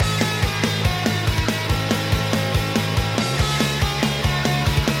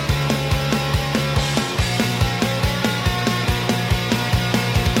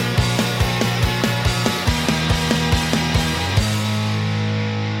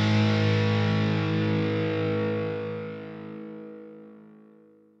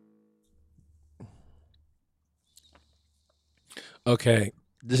Okay,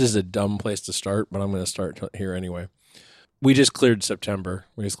 this is a dumb place to start, but I'm going to start here anyway. We just cleared September.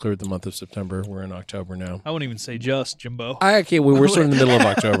 We just cleared the month of September. We're in October now. I wouldn't even say just, Jimbo. We're sort of in the middle of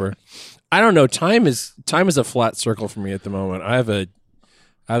October. I don't know. Time is a flat circle for me at the moment. I have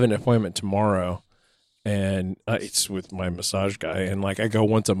an appointment tomorrow, and it's with my massage guy, and like I go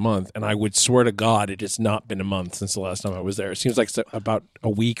once a month, and I would swear to God it has not been a month since the last time I was there. It seems like about a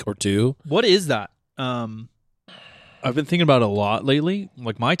week or two. What is that? I've been thinking about it a lot lately.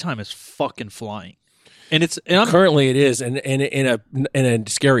 Like my time is fucking flying. Currently it is, and in a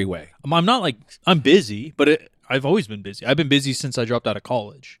scary way. I'm not like I'm busy, but I've always been busy. I've been busy since I dropped out of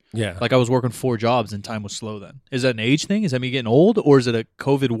college. Yeah, like I was working 4 jobs and time was slow. Then is that an age thing? Is that me getting old, or is it a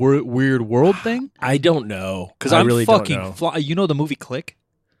COVID weird world thing? I don't know because I'm really fucking you know the movie Click?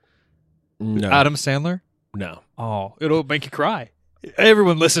 No, Adam Sandler. No. Oh, it'll make you cry.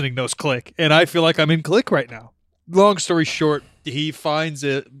 Everyone listening knows Click, and I feel like I'm in Click right now. Long story short, he finds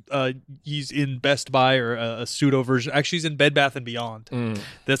it. He's in Best Buy or a pseudo version. Actually, he's in Bed Bath & Beyond.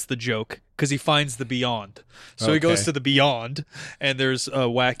 That's the joke, because he finds the Beyond. So he goes to the Beyond, and there's a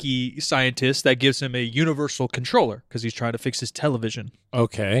wacky scientist that gives him a universal controller because he's trying to fix his television.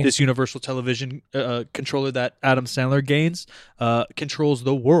 Okay. This universal television controller that Adam Sandler gains controls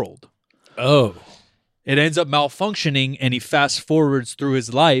the world. Oh. It ends up malfunctioning, and he fast forwards through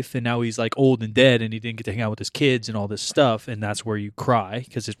his life, and now he's like old and dead, and he didn't get to hang out with his kids and all this stuff, and that's where you cry,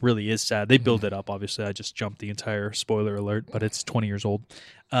 because it really is sad. They build it up, obviously. I just jumped the entire spoiler alert, but it's 20 years old.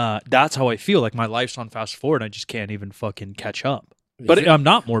 That's how I feel. Like my life's on fast forward, and I just can't even fucking catch up. But I'm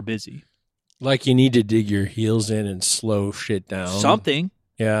not more busy. Like you need to dig your heels in and slow shit down. Something.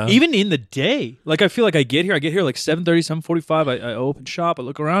 Yeah. Even in the day. Like I feel like I get here like 7:30, 7:45. I open shop, I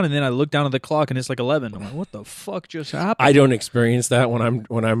look around, and then I look down at the clock and it's like 11. I'm like, what the fuck just happened? I don't experience that when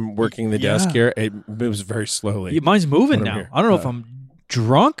I'm working the desk here. It moves very slowly. Mine's moving now. I don't know if I'm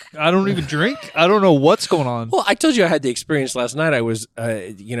drunk. I don't even drink. I don't know what's going on. Well, I told you I had the experience last night. I was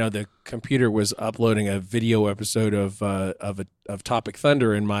the computer was uploading a video episode of Topic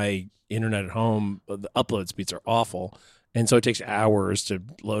Thunder, and my internet at home, the upload speeds are awful. And so it takes hours to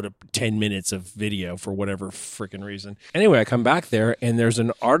load up 10 minutes of video for whatever freaking reason. Anyway, I come back there, and there's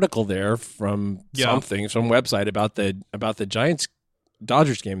an article there from some website about the Giants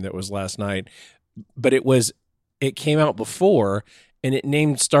Dodgers game that was last night. But it came out before, and it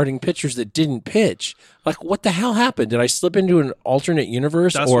named starting pitchers that didn't pitch. Like, what the hell happened? Did I slip into an alternate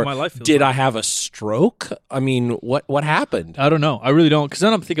universe? That's or what my life feels did like. I have a stroke? I mean, what happened? I don't know. I really don't. Because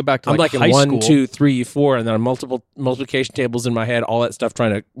then I'm thinking back to I'm like high in 1, school. 2, 3, 4, and then I'm multiplication tables in my head, all that stuff,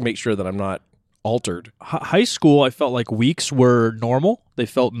 trying to make sure that I'm not altered. High school, I felt like weeks were normal. They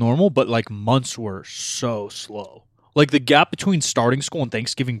felt normal, but like months were so slow. Like the gap between starting school and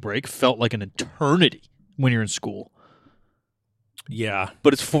Thanksgiving break felt like an eternity when you're in school. Yeah.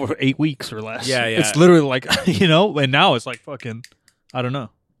 But it's for 8 weeks or less. Yeah. It's literally like, and now it's like fucking, I don't know.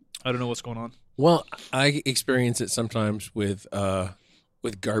 I don't know what's going on. Well, I experience it sometimes with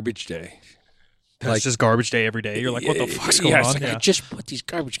garbage day. It's just garbage day every day. You're like, what the fuck's going on? Like, I just put these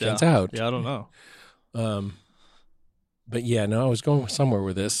garbage cans out. Yeah, I don't know. But yeah, no, I was going somewhere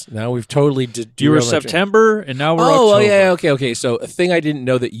with this. Now we've totally You were September, and now we're October. Oh, well, yeah, okay. So a thing I didn't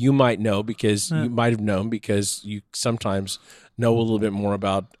know that you might know, because you might have known, because you sometimes know a little bit more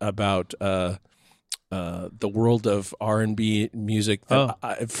about the world of R&B music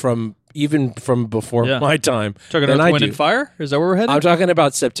from before my time. Talking Earth, Wind, and Fire? Is that where we're headed? I'm talking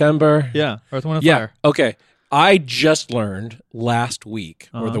about September. Yeah, Earth, Wind, and Fire. Okay. I just learned last week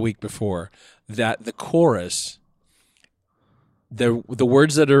or the week before that the chorus, the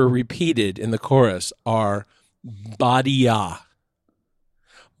words that are repeated in the chorus are Badia.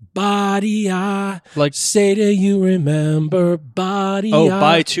 Badia. Like, say, do you remember Badia? Oh,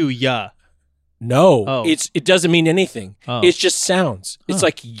 bye to ya. No, it doesn't mean anything. It's just sounds. It's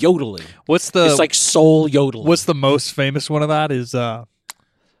like yodeling. It's like soul yodeling. What's the most famous one of that is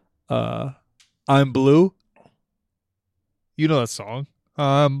I'm Blue. You know that song?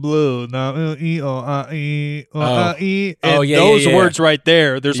 I'm blue. Those words right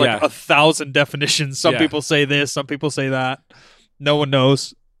there, there's like 1,000 definitions. Some people say this, some people say that. No one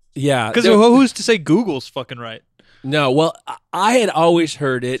knows. Yeah. Because who's to say Google's fucking right? No, well, I had always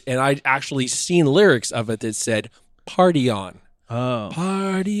heard it, and I'd actually seen lyrics of it that said, party on. Oh.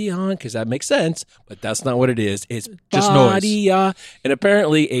 Party on, because that makes sense, but that's not what it is. It's just noise. And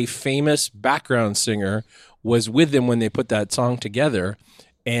apparently a famous background singer was with them when they put that song together,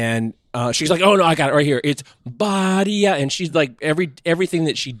 and she's like, oh, no, I got it right here. It's Badia, and she's like, everything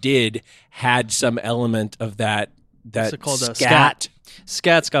that she did had some element of that called scat.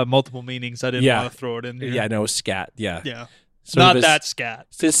 Scat's got multiple meanings. I didn't want to throw it in there. Yeah, no, scat. Yeah. Yeah. sort Not of that scat.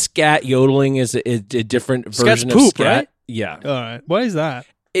 This scat yodeling is a different Scat's version poop, of scat. right? Yeah. All right. Why is that?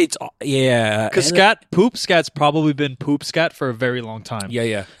 It's yeah. Because scat's probably been poop scat for a very long time.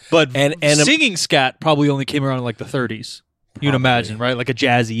 Yeah. But And singing scat probably only came around in like the 30s. You'd imagine, right? Like a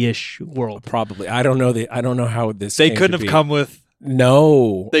jazzy-ish world. Probably. I don't know how this. They came couldn't to have be. come with.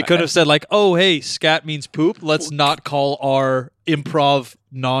 No. They could have said like, "Oh, hey, scat means poop. Let's not call our improv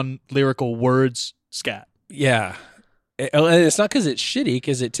non-lyrical words scat." Yeah. It's not because it's shitty,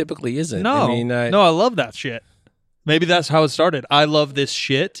 because it typically isn't. No, I mean, no, I love that shit. Maybe that's how it started. I love this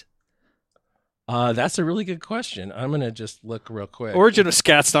shit. That's a really good question. I'm gonna just look real quick. Origin of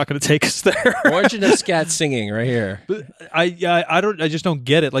scat's not going to take us there. Origin of scat singing, right here. But I just don't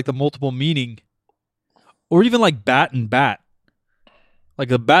get it. Like the multiple meaning, or even like bat and bat. Like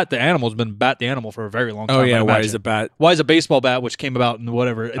the animal's been bat the animal for a very long time. Oh yeah, I why imagine. is a bat? Why is a baseball bat, which came about in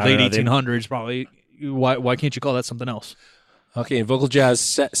whatever late know, 1800s, probably? Why can't you call that something else? Okay, in vocal jazz,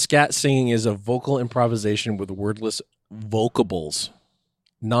 scat singing is a vocal improvisation with wordless vocables,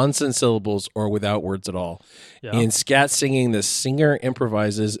 nonsense syllables, or without words at all. Yeah. In scat singing, the singer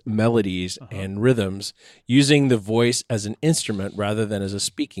improvises melodies and rhythms using the voice as an instrument rather than as a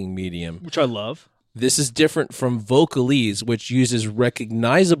speaking medium. Which I love. This is different from vocalese, which uses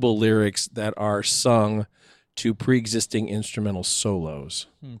recognizable lyrics that are sung to pre-existing instrumental solos.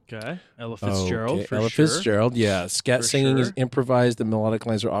 Okay. Ella Fitzgerald, Okay, for Ella sure. Fitzgerald, yeah. Scat For singing is sure. improvised. The melodic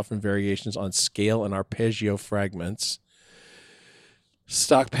lines are often variations on scale and arpeggio fragments,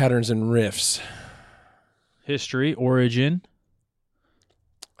 stock patterns, and riffs. History, origin,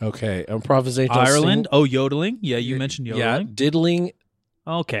 Okay, improvisational Ireland. singing- Oh, yodeling. Yeah, you mentioned yeah, yodeling. diddling,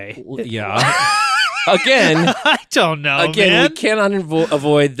 Okay. yeah. Again, I don't know, we man. cannot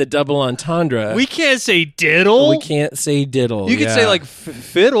avoid the double entendre. We can't say diddle. We can't say diddle. You could say yeah. like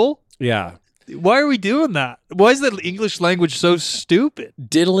fiddle. yeah, Why are we doing that? Why is the English language so stupid?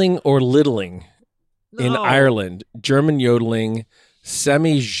 diddling or littling in No. Ireland, German yodeling,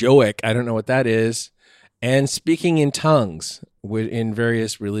 semi-joic, I don't know what that is, and speaking in tongues in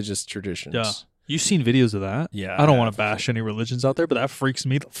various religious traditions. Yeah. You've seen videos of that? Yeah, I don't I want to bash any religions out there, but that freaks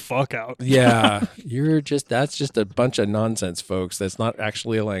me the fuck out. Yeah, that's just a bunch of nonsense, folks. That's not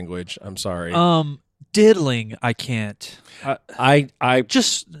actually a language. I'm sorry. Diddling, I can't. I'm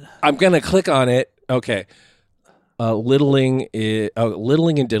gonna click on it. Okay. Littling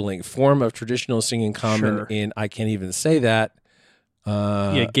and diddling, form of traditional singing common Sure. in, I can't even say that.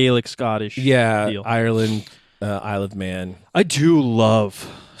 Yeah, Gaelic Scottish. Yeah, deal. Ireland, Isle of Man. I do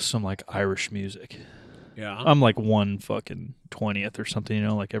love some like Irish music. Yeah. I'm like 1/20th or something, you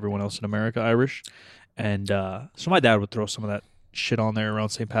know, like everyone else in America, Irish. And so my dad would throw some of that shit on there around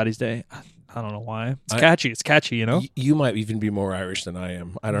St. Patty's Day. I don't know why. It's catchy, you know? You might even be more Irish than I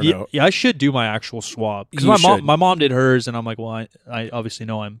am. I don't Yeah, know. yeah, I should do my actual swab because You should. my mom did hers, and I'm like, well, I obviously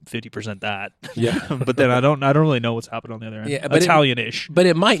know I'm 50% that. Yeah. But then I don't really know what's happening on the other end. Yeah, but Italian-ish. But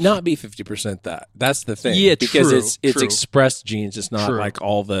it might not be 50% that. That's the thing. Yeah, because true, it's true. expressed genes. It's not True. like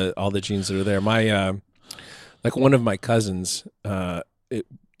all the genes that are there. My like one of my cousins,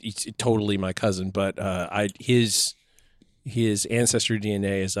 it's totally my cousin, but his ancestry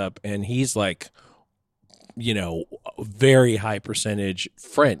DNA is up, and he's like, you know, very high percentage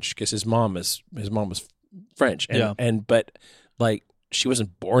French because his mom was French, and but like she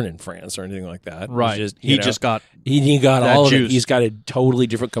wasn't born in France or anything like that. Right. He Just got he got that all of it. juice. He's got a totally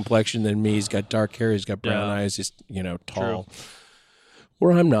different complexion than me. He's got dark hair. He's got brown Yeah. eyes. He's tall.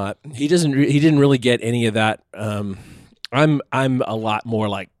 Where I'm not. He didn't really get any of that. I'm a lot more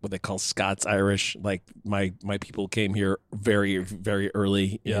like what they call Scots Irish. Like my people came here very very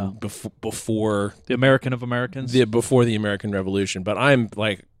early. Yeah. Before the American of Americans. before the American Revolution. But I'm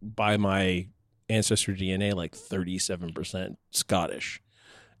like by my ancestry DNA like 37% Scottish,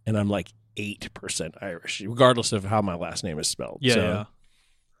 and I'm like 8% Irish, regardless of how my last name is spelled. Yeah, So yeah.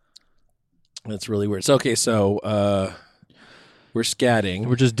 that's really weird. So okay, so we're scatting.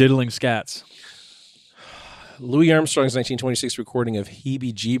 We're just diddling scats. Louis Armstrong's 1926 recording of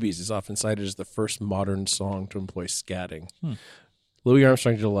Heebie Jeebies is often cited as the first modern song to employ scatting. Louis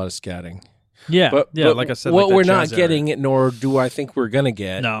Armstrong did a lot of scatting. Yeah, But like I said, what like that we're not jazz getting, nor do I think we're going to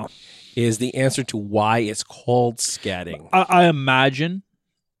get, era. No, is the answer to why it's called scatting. I imagine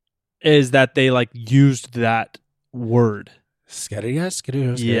is that they like used that word.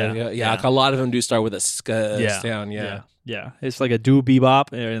 Yeah. Like a lot of them do start with a sound. Yeah. It's like a do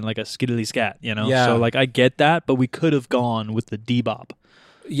bebop and like a skiddly scat, you know? Yeah. So like I get that, but we could have gone with the debop,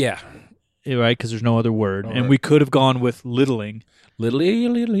 Yeah. right? Because there's no other word. No and word. we could have gone with littling.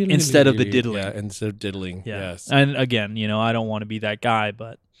 Instead of the diddling. Yeah, instead of diddling. Yeah. Yes. And again, you know, I don't want to be that guy,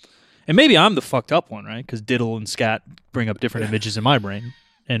 but And maybe I'm the fucked up one, right? Because diddle and scat bring up different images in my brain,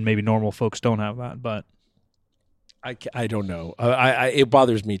 and maybe normal folks don't have that. But I don't know. It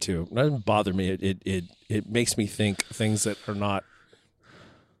bothers me too. It doesn't bother me. It makes me think things that are not.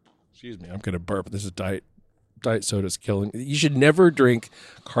 Excuse me. I'm gonna burp. This is diet soda's killing. You should never drink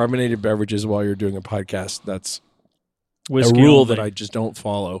carbonated beverages while you're doing a podcast. That's whiskey a rule only. that I just don't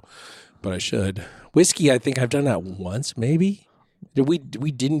follow, but I should. Whiskey. I think I've done that once, maybe. Did we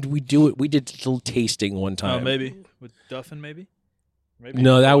do it? We did a little tasting one time. Maybe with Duffin, maybe.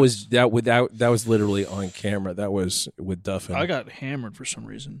 No, that was literally on camera. That was with Duffin. I got hammered for some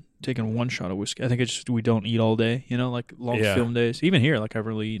reason, taking one shot of whiskey. I think it's just we don't eat all day, like long Yeah. film days. Even here, like I've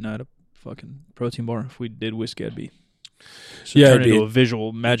really eaten at a fucking protein bar. If we did whiskey, I'd be turn into a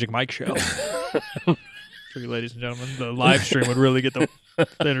visual Magic Mike show. For you ladies and gentlemen, the live stream would really get the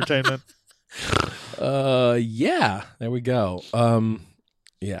entertainment. Yeah, there we go.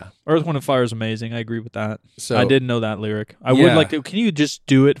 Yeah. Earth, Wind, and Fire is amazing. I agree with that. So I didn't know that lyric. I would Yeah. like to. Can you just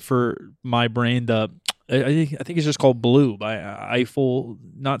do it for my brain? I think it's just called Blue by Eiffel,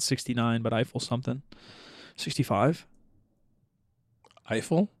 not 69, but Eiffel something. 65?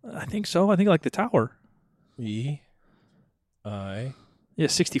 Eiffel. I think so. I think like the tower. I. Yeah,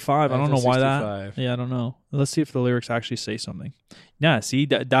 65. I don't know why 65. that. Yeah, I don't know. Let's see if the lyrics actually say something. Yeah, see?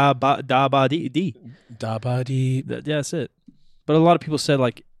 Da ba dee. Da ba dee. Yeah, that's it. But a lot of people said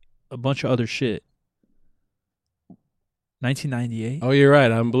like a bunch of other shit. 1998. Oh, you're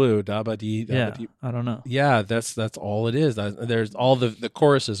right. I'm blue. Da ba dee. Da yeah, ba dee. I don't know. Yeah, that's all it is. There's all the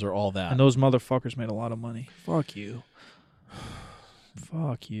choruses are all that. And those motherfuckers made a lot of money. Fuck you.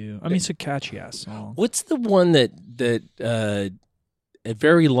 Fuck you. I mean, it's a catchy ass song. What's the one that a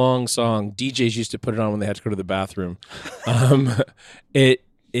very long song? DJs used to put it on when they had to go to the bathroom.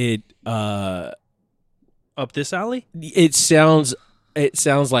 Up this alley? It sounds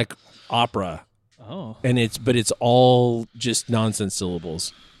like opera, Oh, and it's all just nonsense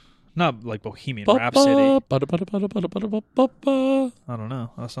syllables. not like Bohemian Rhapsody. I Ba-da-ba-da-ba-da-ba-da-ba-ba. don't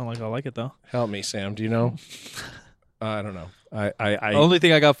know. That sounds like I like it though. Help me, Sam. Do you know? I don't know. The only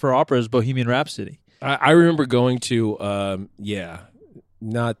thing I got for opera is Bohemian Rhapsody. I remember going to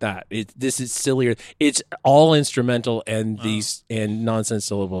not that. This is sillier. It's all instrumental and and nonsense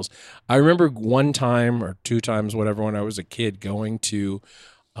syllables. I remember one time or two times, whatever, when I was a kid, going to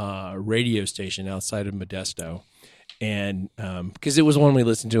a radio station outside of Modesto, and because it was one we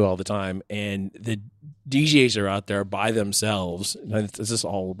listened to all the time, and the DJs are out there by themselves. This is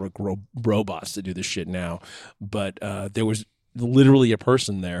all robots that do this shit now, but there was literally a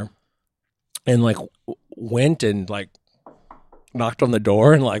person there, and like went and like knocked on the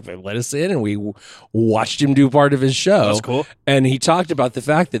door and like they let us in, and we watched him do part of his show. That's cool. And he talked about the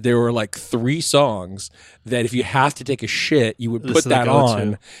fact that there were like 3 songs that if you have to take a shit, you would This put is the that go-to.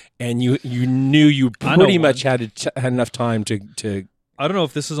 on, and you knew you I know pretty one. much had enough time to. I don't know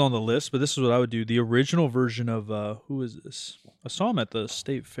if this is on the list, but this is what I would do. The original version of who is this? I saw him at the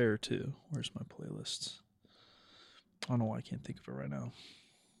state fair too. Where's my playlists? I don't know why I can't think of it right now.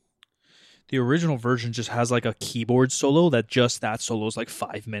 The original version just has like a keyboard solo that solo is like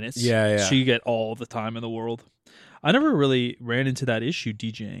 5 minutes. Yeah. So you get all the time in the world. I never really ran into that issue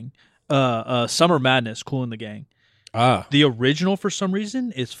DJing. Summer Madness, Kool and the Gang. The original for some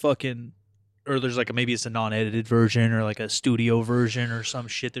reason is fucking, or there's like maybe it's a non-edited version or like a studio version or some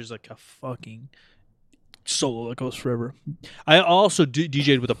shit. There's like a fucking solo that goes forever. I also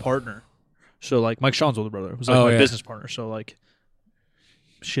DJ'd with a partner. So like Mike Sean's older brother was like my business partner. So like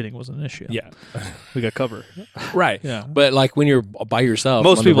shitting wasn't an issue. Yeah. We got covered. Right. Yeah. But like when you're by yourself,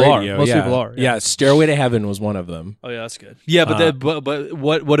 Most on the people are. radio, Most yeah. people are, yeah. Yeah. Stairway to Heaven was one of them. Oh yeah, that's good. Yeah, but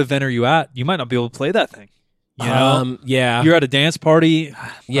what event are you at? You might not be able to play that thing. You know? Yeah. You're at a dance party.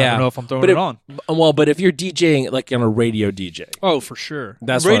 Yeah. I don't know if I'm throwing But it on. Well, but if you're DJing like on a radio DJ, Oh, for sure.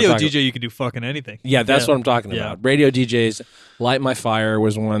 That's what I'm radio talking DJ. You can do fucking anything. yeah, that's what I'm talking Yeah. about. Radio DJs, Light My Fire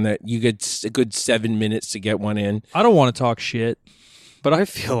was one that you get a good 7 minutes to get one in. I don't want to talk shit, but I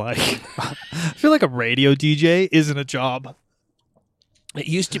feel like a radio DJ isn't a job. It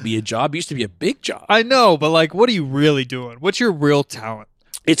used to be a job. It used to be a big job. I know, but like, what are you really doing? What's your real talent?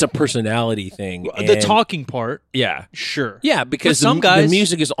 It's a personality thing. The and- talking part, Yeah. sure. Yeah, because some the guys-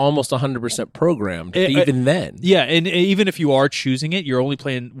 music is almost 100% programmed, even then. Yeah, and even if you are choosing it, you're only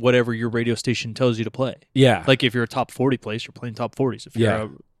playing whatever your radio station tells you to play. Yeah. Like if you're a top 40 place, you're playing top 40s. If you're Yeah.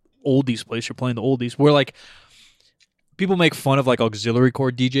 a oldies place, you're playing the oldies. Where like people make fun of like auxiliary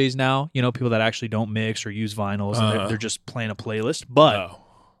chord DJs now, people that actually don't mix or use vinyls and they're just playing a playlist. But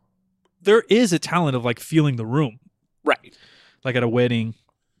there is a talent of like feeling the room. Right. Like at a wedding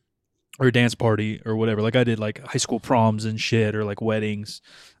or a dance party or whatever. Like I did like high school proms and shit, or like weddings,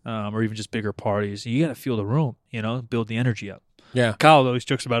 or even just bigger parties. You got to feel the room, build the energy up. Yeah. Kyle always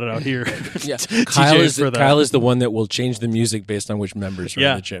jokes about it out here. Yeah. TJ Kyle is the one that will change the music based on which members are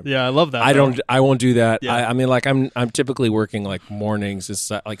in the gym. Yeah, I love that. I won't do that. Yeah. I mean, like I'm typically working like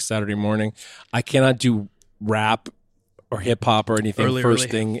mornings, like Saturday morning. I cannot do rap or hip hop or anything early.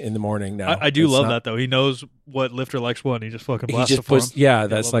 thing in the morning. No, I do love that though. He knows what lifter likes one. He just fucking blasts he just it for puts. him. Yeah,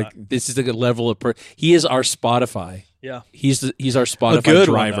 that's like this is the level of. He is our Spotify. Yeah, he's our Spotify a good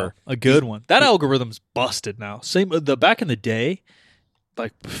driver. A good one. That algorithm's busted now. Same the back in the day,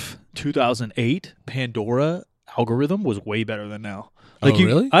 like 2008, Pandora algorithm was way better than now. Like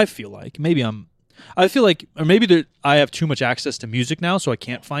really? I feel like I feel like, or maybe I have too much access to music now, so I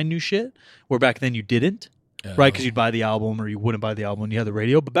can't find new shit. Where back then you didn't. Right, because you'd buy the album or you wouldn't buy the album when you had the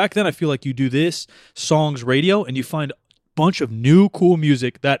radio. But back then, I feel like you do this, songs, radio, and you find a bunch of new cool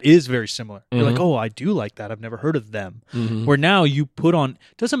music that is very similar. You're like, oh, I do like that. I've never heard of them. Where now you put on,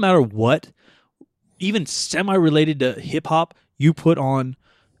 doesn't matter what, even semi-related to hip-hop, you put on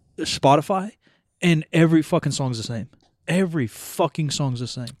Spotify, and every fucking song's the same. Every fucking song's the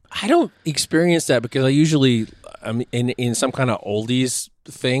same. I don't experience that because I usually I'm in some kind of oldies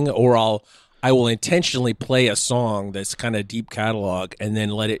thing, or I will intentionally play a song that's kind of deep catalog and then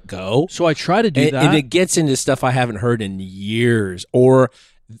let it go. So I try to do that. And it gets into stuff I haven't heard in years, or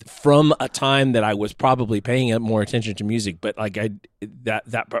from a time that I was probably paying more attention to music, but like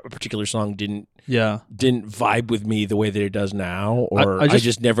that particular song didn't vibe with me the way that it does now, or I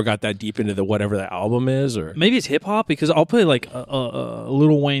just never got that deep into the whatever the album is, or maybe it's hip hop because I'll play like a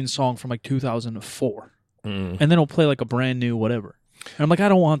Lil Wayne song from like 2004, and then I'll play like a brand new whatever. And I'm like, I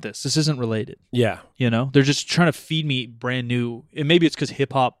don't want this. This isn't related. Yeah. They're just trying to feed me brand new. And maybe it's because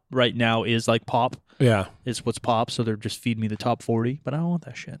hip hop right now is like pop. Yeah. It's what's pop. So they're just feeding me the top 40. But I don't want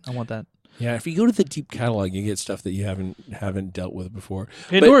that shit. I want that. Yeah. If you go to the deep catalog, you get stuff that you haven't dealt with before.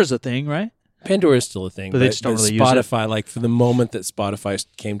 Pandora's a thing, right? Pandora is still a thing. But they just don't really Spotify, use it. like for the moment that Spotify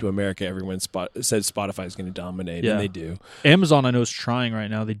came to America, everyone said Spotify is going to dominate, and they do. Amazon, I know, is trying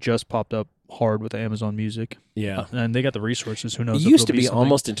right now. They just popped up hard with Amazon Music. Yeah. And they got the resources. Who knows? It used to be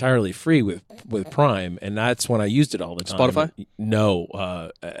almost entirely free with Prime, and that's when I used it all the time. Spotify?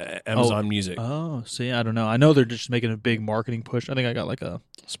 No, Amazon Music. Oh, see, I don't know. I know they're just making a big marketing push. I think I got like a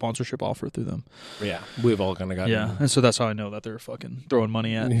sponsorship offer through them. Yeah, we've all kind of got. Yeah, and so that's how I know that they're fucking throwing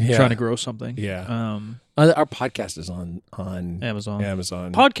money at trying to grow something. Yeah. Our podcast is on Amazon.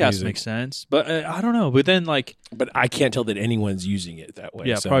 Podcast Music. Makes sense, but I don't know. But then but I can't tell that anyone's using it that way.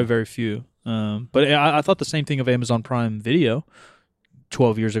 Yeah, so. probably very few. But I thought the same thing of Amazon Prime Video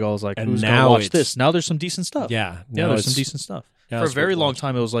 12 years ago. I was like, and who's going to watch this? Now there's some decent stuff. Yeah. There's some decent stuff. For a very long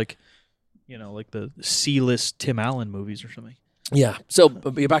time, it was like, like the C-list Tim Allen movies or something. Yeah. So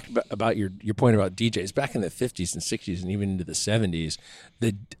back about your point about DJs. Back in the 50s and 60s and even into the 70s,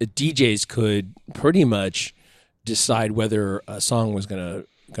 the DJs could pretty much decide whether a song was going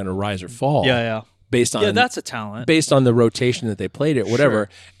to rise or fall. Yeah. Based on that's a talent. Based on the rotation that they played it, whatever,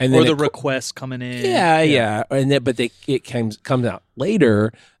 and then or the requests coming in. Yeah. And then, but it comes out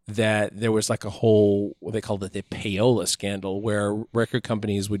later that there was like a whole, what they called it, the payola scandal, where record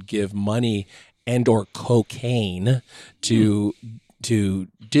companies would give money and or cocaine to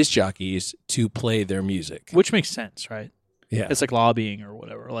disc jockeys to play their music, which makes sense, right? Yeah, it's like lobbying or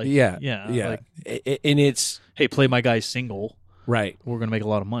whatever. Like yeah. Like, and it's hey, play my guy's single. Right. We're going to make a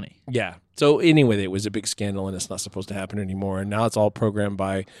lot of money. Yeah. So anyway, it was a big scandal, and it's not supposed to happen anymore. And now it's all programmed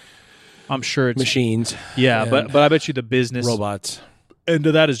by, I'm sure it's machines. Yeah, but I bet you the business robots end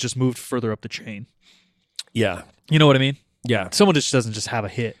of that has just moved further up the chain. Yeah. You know what I mean? Yeah. Someone just doesn't just have a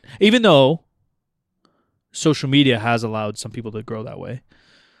hit, even though social media has allowed some people to grow that way.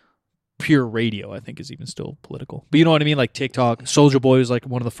 Pure radio, I think, is even still political. But you know what I mean? Like TikTok, Soulja Boy was like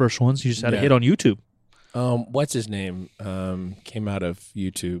one of the first ones. He just had a hit on YouTube. What's his name? Came out of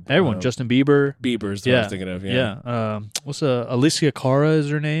YouTube. Everyone, Justin Bieber. Bieber's the one I was thinking of. Yeah. What's Alicia Cara is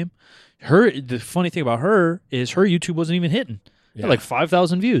her name? The funny thing about her is her YouTube wasn't even hitting. Yeah. Like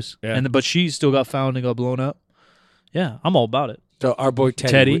 5,000 views. Yeah. But she still got found and got blown up. Yeah, I'm all about it. So our boy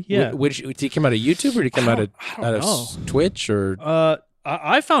Teddy, did he come out of YouTube or did he come out of Twitch or?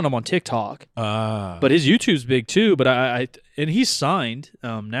 I found him on TikTok. But his YouTube's big too. But and he's signed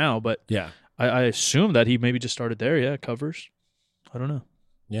now. But yeah. I assume that he maybe just started there. Yeah, covers. I don't know.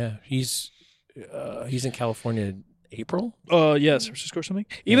 Yeah, he's in California. April? Yeah, San Francisco or something.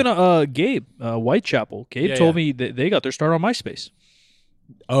 Even Gabe, Whitechapel. Gabe told me that they got their start on MySpace.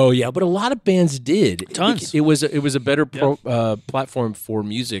 Oh yeah, but a lot of bands did. Tons. It was a better platform for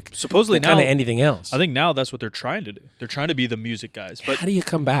music. Supposedly than kind now- of anything else. I think now that's what they're trying to do. They're trying to be the music guys. But how do you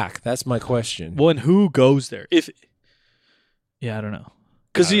come back? That's my question. well, and who goes there? I don't know.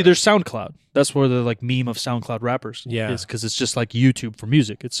 Because there's SoundCloud. That's where the like meme of SoundCloud rappers is, because it's just like YouTube for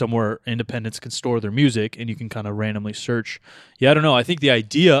music. It's somewhere independents can store their music and you can kind of randomly search. Yeah, I don't know. I think the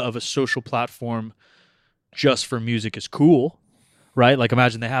idea of a social platform just for music is cool, right? Like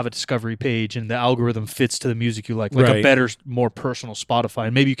imagine they have a discovery page and the algorithm fits to the music you like a better, more personal Spotify,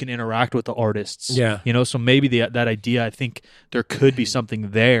 and maybe you can interact with the artists. Yeah, so maybe that idea. I think there could be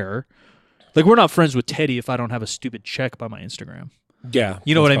something there. Like we're not friends with Teddy if I don't have a stupid check by my Instagram. Yeah,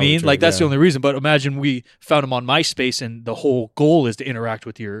 you know what I mean? True, like that's the only reason. But imagine we found him on MySpace, and the whole goal is to interact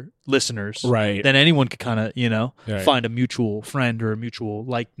with your listeners. Right. Then anyone could kind of find a mutual friend or a mutual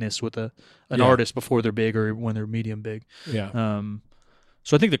likeness with an artist before they're big or when they're medium big. Yeah.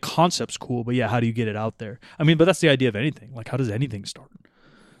 So I think the concept's cool, but how do you get it out there? I mean, but that's the idea of anything. Like, how does anything start?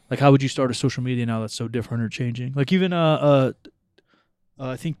 Like, how would you start a social media now that's so different or changing? Like, even I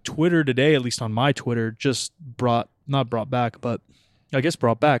think Twitter today, at least on my Twitter, just brought back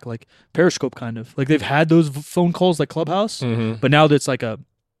like Periscope kind of. Like they've had those phone calls like Clubhouse, but now there's like a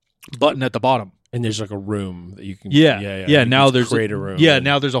button at the bottom. And there's like a room that you can Now there's create a room.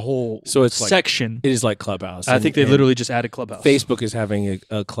 Now there's a whole section. It is like Clubhouse. I think they literally just added Clubhouse. Facebook is having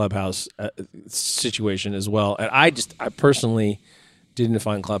a Clubhouse situation as well. And I personally didn't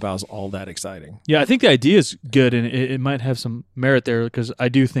find Clubhouse all that exciting. Yeah, I think the idea is good, and it might have some merit there, because I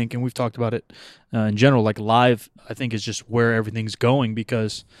do think, and we've talked about it in general, like live, I think is just where everything's going,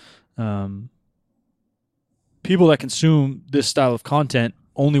 because people that consume this style of content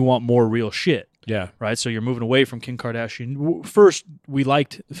only want more real shit. Yeah. Right. So you're moving away from Kim Kardashian. First, we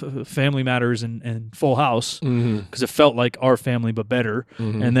liked Family Matters and Full House because it felt like our family but better.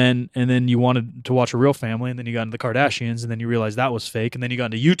 And then you wanted to watch a real family, and then you got into the Kardashians, and then you realized that was fake, and then you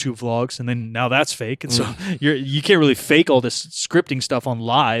got into YouTube vlogs, and then now that's fake. And so you can't really fake all this scripting stuff on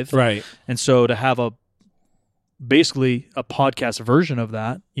live. Right. And so to have basically a podcast version of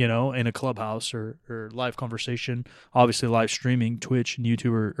that, in a Clubhouse or live conversation, obviously live streaming, Twitch and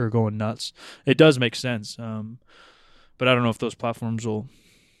YouTube are going nuts. It does make sense. But I don't know if those platforms will,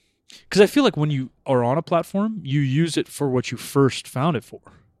 because I feel like when you are on a platform, you use it for what you first found it for.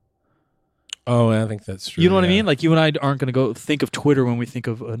 Oh, I think that's true. You know what I mean? Like you and I aren't going to go think of Twitter when we think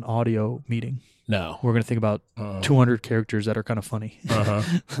of an audio meeting. No. We're going to think about 200 characters that are kind of funny.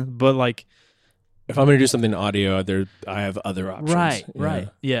 But like, if I'm going to do something audio, I have other options. Right.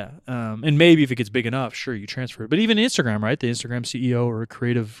 Yeah. And maybe if it gets big enough, sure, you transfer it. But even Instagram, right? The Instagram CEO or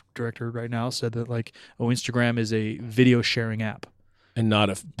creative director right now said that Instagram is a video sharing app. And not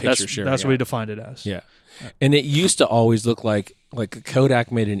a picture sharing That's app. what he defined it as. Yeah. And it used to always look like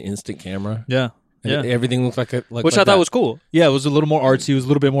Kodak made an instant camera. Yeah. And everything looked like which I thought was cool. Yeah, it was a little more artsy. It was a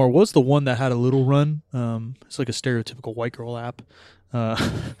little bit more. What was the one that had a little run? It's like a stereotypical white girl app.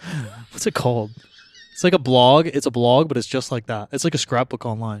 What's it called? It's like a blog. It's a blog, but it's just like that. It's like a scrapbook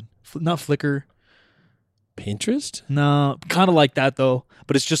online. Not Flickr. Pinterest? No, kind of like that though.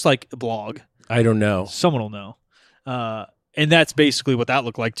 But it's just like a blog. I don't know. Someone will know. And that's basically what that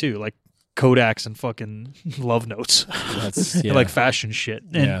looked like too. Like Kodaks and fucking love notes. That's and like fashion shit.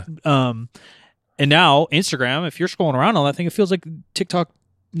 And and now Instagram, if you're scrolling around on that thing, it feels like TikTok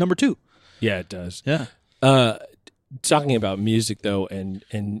number 2. Yeah, it does. Yeah. Talking about music though, and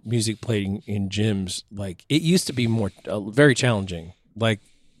music playing in gyms, like it used to be more very challenging, like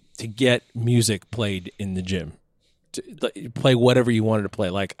to get music played in the gym, to play whatever you wanted to play.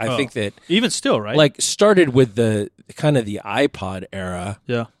 Like I think that even still, right? Like started with the kind of the iPod era.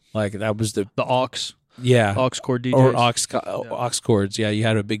 Yeah, like that was the aux. Yeah, aux cord DJs or aux cords. Yeah, you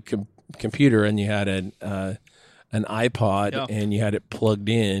had a big computer and you had an iPod and you had it plugged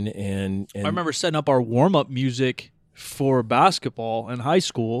in. And I remember setting up our warm up music for basketball in high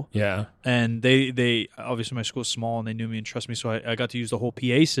school. Yeah. And they obviously my school is small and they knew me and trust me, so I got to use the whole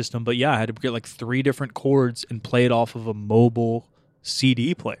PA system. But yeah, I had to get like 3 different chords and play it off of a mobile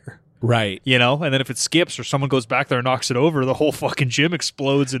CD player. Right. And then if it skips or someone goes back there and knocks it over, the whole fucking gym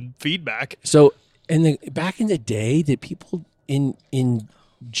explodes in feedback. So back in the day, did people in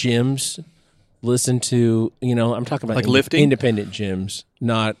gyms listen to, I'm talking about like lifting? Independent gyms,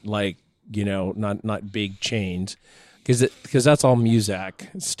 not like, not big chains. Because that's all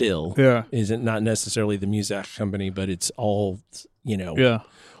Muzak still. Yeah. Isn't not necessarily the Muzak company, but it's all,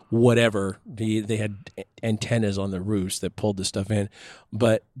 whatever. They had antennas on the roofs that pulled the stuff in.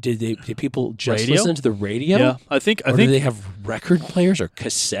 But did people just Radio? listen to the radio? Yeah, I think Or did they have record players or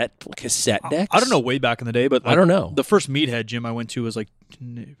cassette decks? I don't know way back in the day, but I don't know. The first Meathead gym I went to was like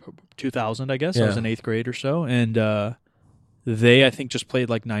 2000, I guess. I was Yeah. in 8th grade or so, and they I think just played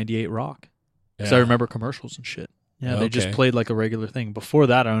like 98 Rock because I Yeah. remember commercials and shit. Yeah, they just Okay. played like a regular thing. Before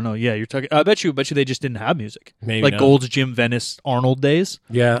that, I don't know. Yeah, you're talking. I bet you they just didn't have music. Maybe Like not. Gold's Gym, Venice, Arnold days.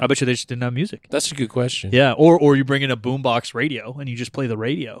 Yeah, I bet you they just didn't have music. that's a good question. Yeah, or you bring in a boombox radio and you just play the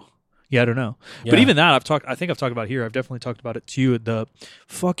radio. Yeah, I don't know. But Yeah. even that, I think I've talked about it here. I've definitely talked about it to you. The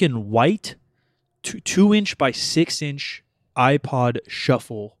fucking white 2-inch by 6-inch iPod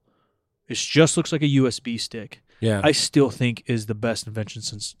Shuffle. It just looks like a USB stick. Yeah, I still think is the best invention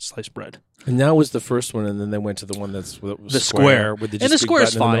since sliced bread. and that was the first one, and then they went to the one that was The square with the and the just big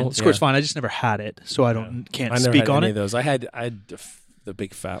square's button in the fine. middle. The square's Yeah. fine. I just never had it, so I can't I never speak had on any it. of those. I had the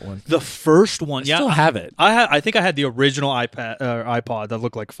big fat one. The first one, I yeah, still have it. I think I had the original iPod that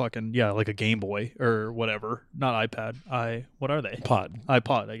looked like fucking like a Game Boy or whatever. Not iPad. What are they? Pod.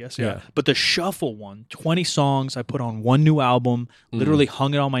 iPod, I guess. Yeah. Yeah. But the Shuffle one, 20 songs. I put on one new album. Literally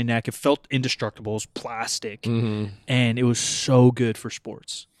hung it on my neck. It felt indestructible. It was plastic, and it was so good for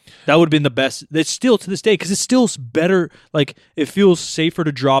sports. That would have been the best. It's still to this day because it's still better. Like it feels safer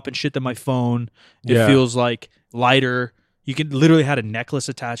to drop and shit than my phone. It Yeah. feels like lighter. You can literally had a necklace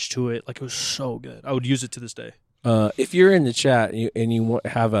attached to it. Like it was so good. I would use it to this day. If you're in the chat and you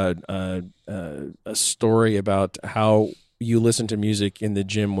have a story about how you listen to music in the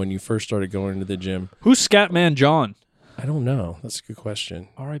gym when you first started going to the gym, Who's Scatman John? I don't know. That's a good question.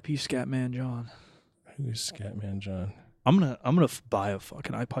 R.I.P. Scatman John. Who's Scatman John? I'm gonna buy a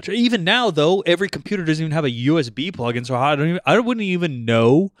fucking iPod. Even now, though, every computer doesn't even have a USB plug-in, so I wouldn't even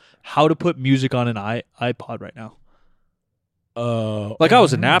know how to put music on an iPod right now. Like I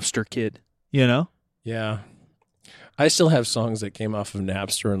was a Napster kid, you know. Yeah. I still have songs that came off of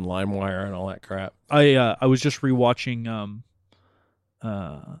Napster and LimeWire and all that crap. I was just rewatching.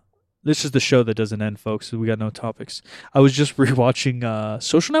 This is the show that doesn't end, folks. So we got no topics. I was just rewatching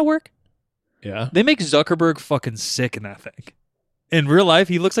Social Network. Yeah. They make Zuckerberg fucking sick in that thing. In real life,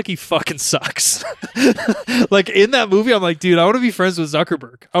 he looks like he fucking sucks. Like in that movie, I'm like, dude, I want to be friends with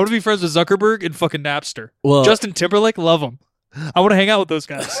Zuckerberg. I want to be friends with Zuckerberg and fucking Napster. Well, Justin Timberlake, love him. I want to hang out with those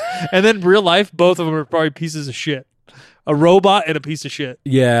guys. And then real life, both of them are probably pieces of shit. A robot and a piece of shit.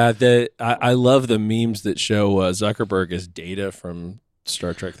 yeah, I love the memes that show Zuckerberg as Data from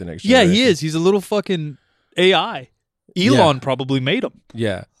Star Trek: The Next Yeah, Generation. he is. He's a little fucking AI. Elon probably made him.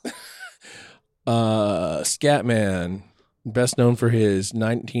 Yeah. Scatman, best known for his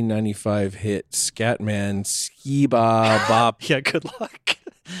 1995 hit Scatman Ski Ba Bop Yeah, good luck.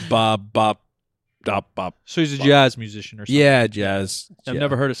 Bop Bop Dop Bop. So he's a jazz musician or something. Yeah, jazz. I've yeah.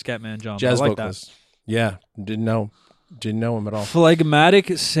 never heard of Scatman John. jazz but I like vocalist. Yeah, didn't know him at all. that.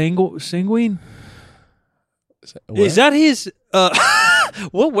 Phlegmatic sanguine? What? Is that his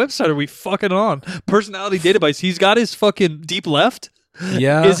what website are we fucking on? Personality database. He's got his fucking deep left.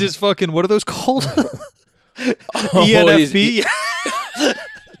 Yeah. Is his fucking what are those called? Oh, ENFP.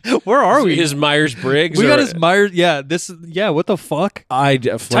 Where are we? His Myers Briggs. We got his Myers. Yeah, what the fuck? Type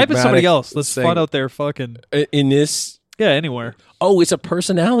Type in somebody else. Let's find out their fucking in this. yeah anywhere. Oh, it's a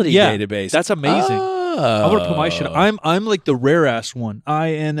personality Yeah, database. that's amazing. Oh. I want to put my shit. I'm like the rare ass one.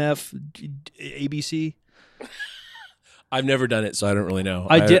 INF ABC. I've never done it, so I don't really know.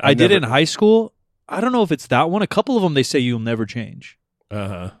 I did I've it never- in high school. I don't know if it's that one. A couple of them they say you'll never change.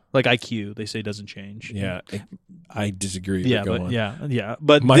 Uh-huh. Like IQ, they say doesn't change. Yeah, I disagree. Yeah, go but on. yeah.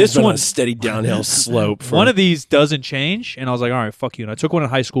 But Mine's this been on one, a steady downhill slope. For, one of these doesn't change, and I was like, all right, fuck you. And I took one in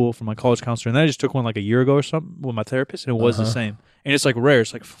high school from my college counselor, and then I just took one like a year ago or something with my therapist, and it was the same. And it's like rare.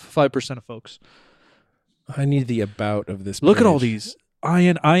 It's like 5% of folks. I need the about of this. Look at all page. these.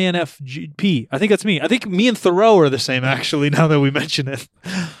 INFP. I think that's me. I think me and Thoreau are the same, actually, now that we mention it.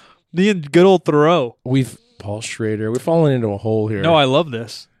 Me and good old Thoreau. Paul Schrader. We've fallen into a hole here. No, I love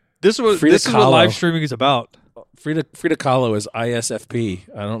this. This is Frida what Kahlo. live streaming is about. Frida Kahlo is ISFP.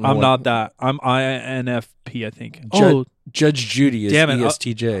 I don't know. I'm what- not that. I'm INFP, I think. Judge Judy is Damn it.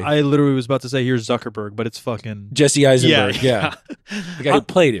 ESTJ. I literally was about to say here's Zuckerberg, but it's fucking Jesse Eisenberg. Yeah. Yeah. The guy who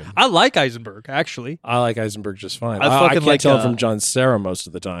played him. I like Eisenberg, actually. I like Eisenberg just fine. I I fucking can't like, tell him from John Serra most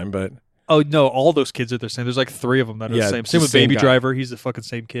of the time, but Oh no, all those kids are the same. There's like 3 of them that are Yeah, the same. it's Same the with same Baby guy. Driver. He's the fucking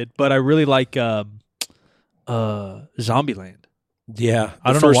same kid. But I really like Zombieland. yeah,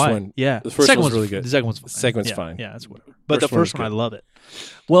 I the don't know first why. one. Yeah, The first second one's really good. The second one's fine. The second one's Yeah, fine. Yeah, it's whatever. But First the one first was one, I good. love it.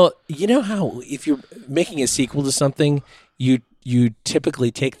 Well, you know how if you're making a sequel to something, you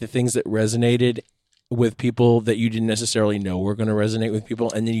typically take the things that resonated with people that you didn't necessarily know were going to resonate with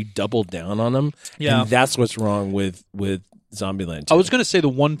people, and then you double down on them. Yeah. And that's what's wrong with Zombieland 2. I was going to say the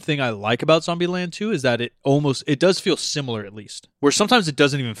one thing I like about Zombieland 2 is that it does feel similar, at least. Where sometimes it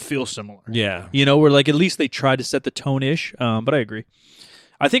doesn't even feel similar. Yeah. You know, where like at least they try to set the tone-ish. But I agree.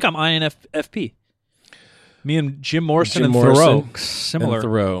 I think I'm INFP. Me and Jim Morrison and Thoreau. Similar. And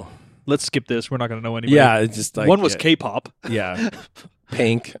Thoreau. Let's skip this. We're not going to know anybody. Yeah, it's just like one was K-pop. Yeah.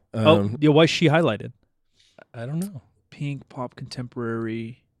 Pink. Why is she highlighted? I don't know. Pink, pop,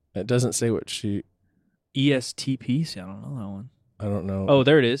 contemporary. It doesn't say what she... ESTP? See, I don't know that one. I don't know. Oh,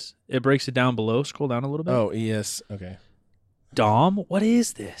 there it is. It breaks it down below. Scroll down a little bit. Oh, ES. Okay. Dom? What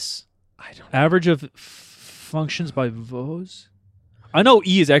is this? I don't know. Average of functions by Vos? I know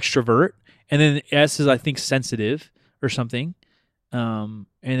E is extrovert, and then S is, I think, sensitive or something. And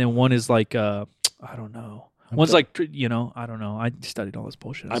then one is like, I don't know. One's like, I don't know. I studied all this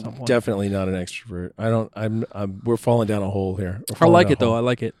bullshit at some I'm point. definitely not an extrovert. We're falling down a hole here. I like it, though. I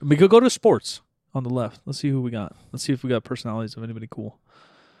like it. We could go to sports on the left. Let's see who we got. Let's see if we got personalities of anybody cool.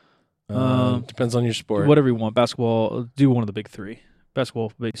 Depends on your sport. Whatever you want. Basketball, do one of the big three.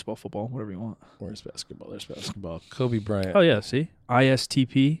 Basketball, baseball, football, whatever you want. Where's basketball? There's basketball. Kobe Bryant. Oh, yeah, see?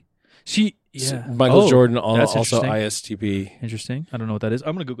 ISTP. Michael Jordan, also interesting. ISTP. Interesting. I don't know what that is.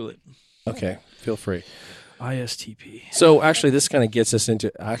 I'm going to Google it. Okay, feel free. ISTP. So actually, this kind of gets us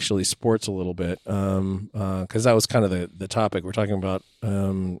into actually sports a little bit, because that was kind of the topic we're talking about.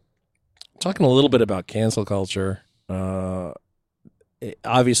 Talking a little bit about cancel culture.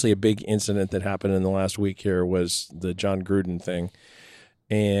 Obviously, a big incident that happened in the last week here was the John Gruden thing,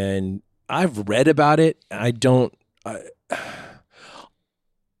 and I've read about it. I don't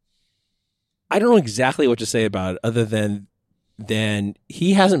know exactly what to say about it, other than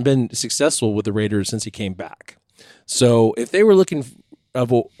he hasn't been successful with the Raiders since he came back. So if they were looking for a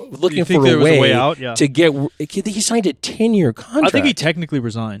way out, yeah. to get, he signed a 10-year contract. I think he technically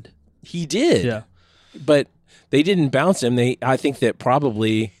resigned. He did, yeah, but they didn't bounce him. I think that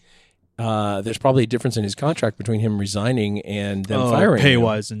probably there's probably a difference in his contract between him resigning and them firing him.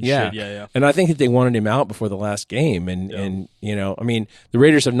 pay-wise and shit. Yeah. And I think that they wanted him out before the last game. And I mean, the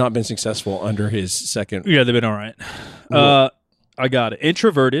Raiders have not been successful under his second. Yeah, they've been all right. I got it.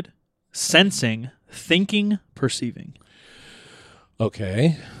 Introverted, sensing, thinking, perceiving.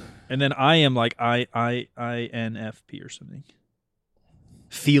 Okay. And then I am like INFP or something.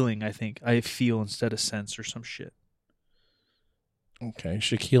 Feeling, I think. I feel instead of sense or some shit. Okay.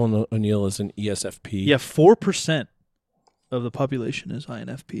 Shaquille O'Neal is an ESFP. Yeah, 4% of the population is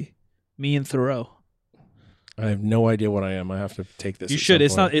INFP. Me and Thoreau. I have no idea what I am. I have to take this. You should.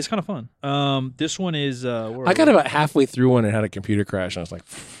 It's not. It's kind of fun. This one is. I got about halfway through one and had a computer crash, and I was like,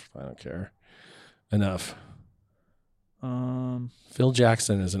 I don't care. Enough. Phil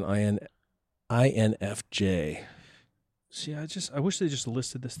Jackson is an INFJ. See, I wish they just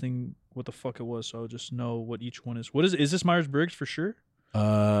listed this thing, what the fuck it was, so I'll just know what each one is. What is it? Is this Myers-Briggs for sure?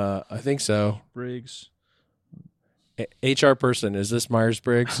 I think so. Briggs. HR person, is this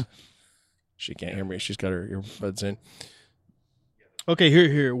Myers-Briggs? She can't hear me. She's got her earbuds in. Okay,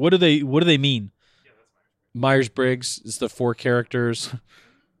 here. What do they mean? Myers-Briggs is the 4 characters.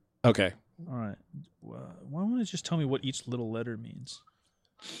 Okay. All right. Why don't you just tell me what each little letter means?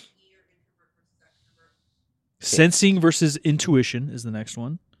 Sensing versus intuition is the next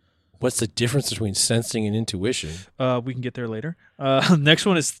one. What's the difference between sensing and intuition? We can get there later. Next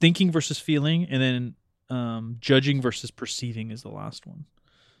one is thinking versus feeling, and then judging versus perceiving is the last one.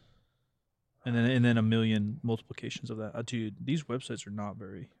 And then a million multiplications of that. Dude, these websites are not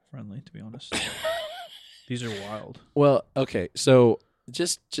very friendly, to be honest. These are wild. Well, okay, so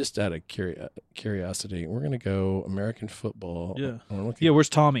just out of curiosity, we're gonna go American football. Yeah. Where's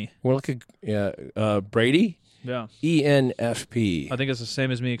Tommy? We're looking. Brady. Yeah. ENFP. I think it's the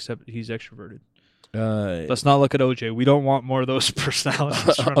same as me, except he's extroverted. Let's not look at OJ. We don't want more of those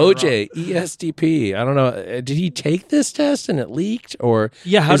personalities. OJ, ESTP. I don't know. Did he take this test and it leaked, or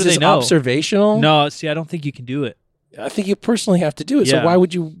how do they know? Observational? No, see, I don't think you can do it. I think you personally have to do it. Yeah. So why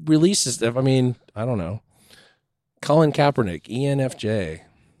would you release this stuff? I mean, I don't know. Colin Kaepernick, ENFJ.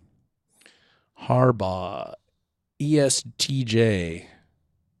 Harbaugh, ESTJ.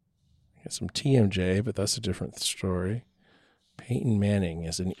 Got some TMJ, but that's a different story. Peyton Manning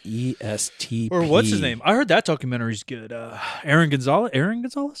is an ESTP. Or what's his name? I heard that documentary's good. Aaron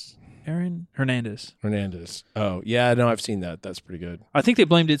Hernandez. Oh, yeah, no, I've seen that. That's pretty good. I think they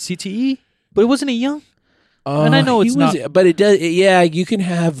blamed it CTE, but wasn't he young? And I know it's not. But it does. Yeah, you can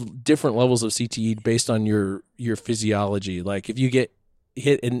have different levels of CTE based on your physiology. Like if you get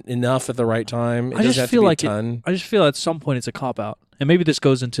hit enough at the right time. It I just doesn't have feel to be like a ton. I just feel at some point it's a cop out, and maybe this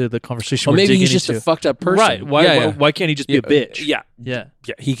goes into the conversation. Or we're maybe digging he's just into. a fucked up person. Right? Why can't he just be a bitch? Yeah. Yeah.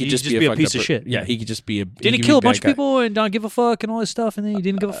 Yeah, he could just be a a fucked piece up of shit. Yeah, he could just be a. Didn't he could kill be a bunch of bad guy. people and not give a fuck and all this stuff, and then he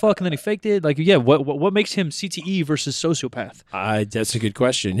didn't give a fuck and then he faked it? Like, yeah, what makes him CTE versus sociopath? That's a good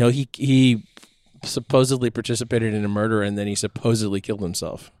question. No, he supposedly participated in a murder and then he supposedly killed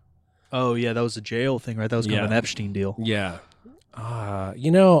himself. Oh yeah, that was a jail thing, right? That was kind of an Epstein deal. Yeah.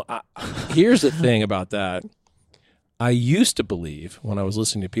 Here's the thing about that. I used to believe when I was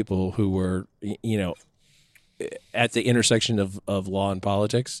listening to people who were, at the intersection of law and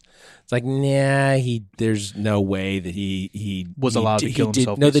politics, it's like, nah, there's no way that he was allowed to kill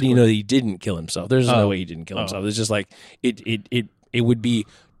himself. No, that he didn't kill himself. There's no way he didn't kill himself. Oh. It's just like it would be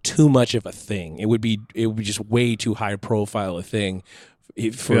too much of a thing. It would be just way too high profile a thing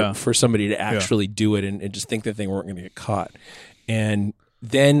for somebody to actually do it and just think that they weren't going to get caught. And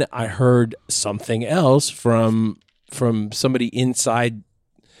then I heard something else from somebody inside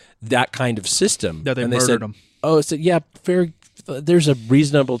that kind of system That they and murdered said, him. Oh, so yeah, there's a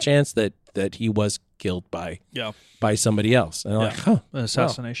reasonable chance that he was killed by somebody else. And I'm like, huh, An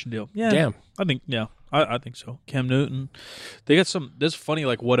assassination deal. Yeah, damn. I think I think so. Cam Newton, they got some. This funny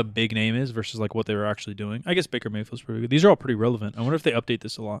like what a big name is versus like what they were actually doing. I guess Baker Mayfield's pretty good. These are all pretty relevant. I wonder if they update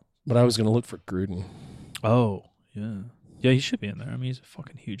this a lot. But I was going to look for Gruden. Oh yeah. Yeah, he should be in there. I mean, he's a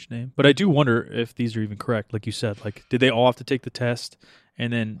fucking huge name. But I do wonder if these are even correct. Like you said, like did they all have to take the test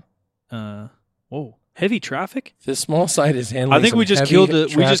and then heavy traffic? This small site is handling. I think we just killed the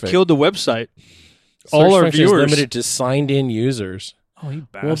website. Search all our function is viewers limited to signed in users. Oh, you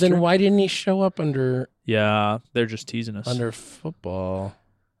bastard. Well, then why didn't he show up under Yeah, they're just teasing us. under football?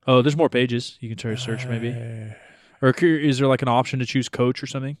 Oh, there's more pages. You can try to search maybe. Or is there like an option to choose coach or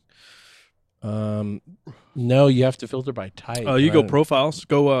something? No, you have to filter by type. Oh, you go profiles.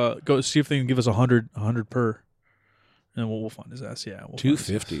 Go see if they can give us 100 per. And we'll find his ass. Yeah, we'll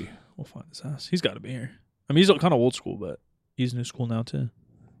 250. We'll find his ass. He's got to be here. I mean, he's kind of old school, but he's new school now too.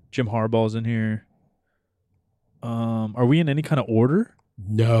 Jim Harbaugh's in here. Are we in any kind of order?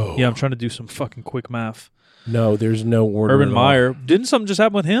 No. Yeah, I'm trying to do some fucking quick math. No, there's no order. Urban at all. Meyer. Didn't something just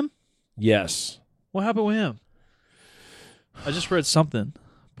happen with him? Yes. What happened with him? I just read something.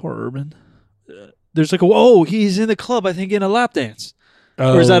 Poor Urban. There's like he's in the club, I think, in a lap dance.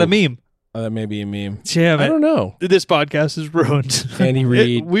 Oh, Or is that a meme? That may be a meme. Damn it. I don't know. This podcast is ruined. Andy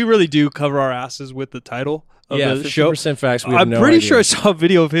Reid. We really do cover our asses with the title of the show. 50% facts. We have I'm no pretty idea. sure I saw a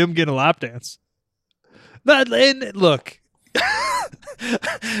video of him getting a lap dance. And look,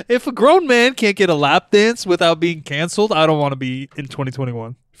 if a grown man can't get a lap dance without being canceled, I don't want to be in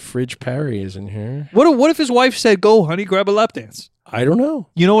 2021. Fridge Perry is in here. What if his wife said, "Go, honey, grab a lap dance"? I don't know.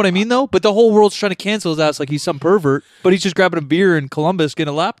 You know what I mean, though? But the whole world's trying to cancel his ass like he's some pervert, but he's just grabbing a beer in Columbus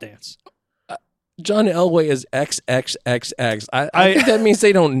getting a lap dance. John Elway is XXXX. I think that means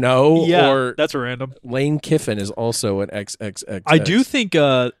they don't know. Yeah, or that's random. Lane Kiffin is also an XXX. I do think,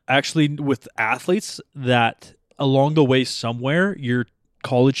 actually, with athletes, that along the way somewhere, your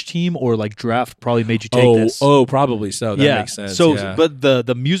college team or like draft probably made you take this. Oh, probably so. That makes sense. So, yeah. but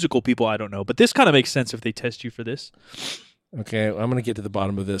the musical people, I don't know. But this kind of makes sense if they test you for this. Okay, I'm going to get to the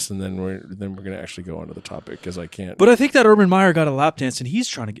bottom of this, and then we're going to actually go on to the topic because I can't. But I think that Urban Meyer got a lap dance, and he's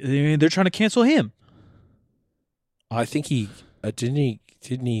trying to. They're trying to cancel him. I think he didn't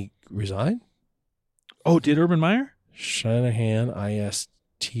he resign? Oh, did Urban Meyer? Shanahan,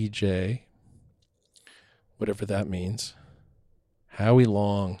 ISTJ, whatever that means. Howie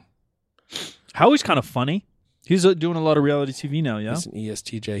Long. Howie's kind of funny. He's doing a lot of reality TV now. Yeah, He's an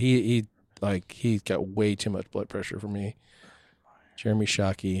ESTJ. He's got way too much blood pressure for me. Jeremy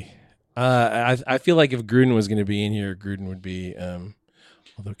Shockey. I feel like if Gruden was going to be in here, Gruden would be.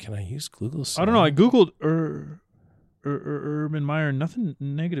 Although, can I use Google? I don't know. I googled Urban Meyer. Nothing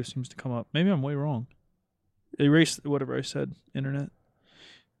negative seems to come up. Maybe I'm way wrong. Erase whatever I said. Internet.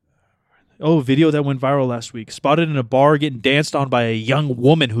 Oh, video that went viral last week. Spotted in a bar getting danced on by a young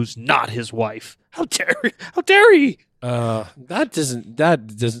woman who's not his wife. How dare he? That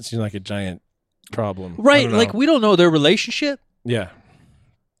doesn't seem like a giant problem, Right? Like we don't know their relationship. Yeah.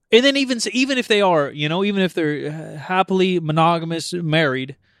 And then even if they are, even if they're happily monogamous,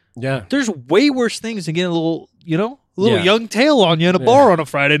 married, Yeah. there's way worse things than getting a little, Yeah. young tail on you in a bar on a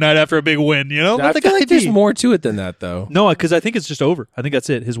Friday night after a big win. I Let the feel guy like there's be. more to it than that, though. No, because I think it's just over. I think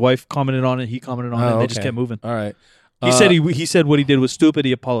that's it. His wife commented on it. He commented on it. And they just okay. kept moving. All right. He said he said what he did was stupid.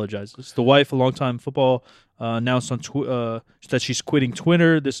 He apologizes. The wife, a longtime football, announced on that she's quitting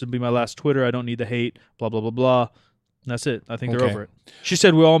Twitter. This will be my last Twitter. I don't need the hate. Blah blah blah blah. That's it. I think they're Okay. over it. She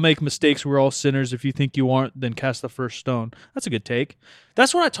said, we all make mistakes. We're all sinners. If you think you aren't, then cast the first stone. That's a good take.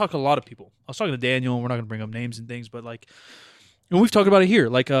 That's what I talk to a lot of people. I was talking to Daniel, and we're not going to bring up names and things, but like, and we've talked about it here.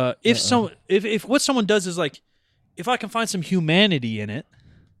 Like, if what someone does is like, if I can find some humanity in it,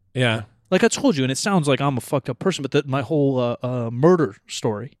 Yeah. like I told you, and it sounds like I'm a fucked up person, but my whole murder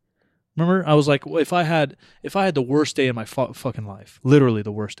story. Remember, I was like, well, if I had the worst day of my fucking life, literally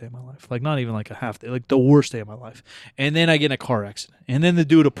the worst day of my life, like not even like a half day, like the worst day of my life, and then I get in a car accident, and then the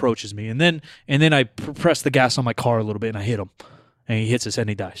dude approaches me, and then I press the gas on my car a little bit, and I hit him, and he hits his head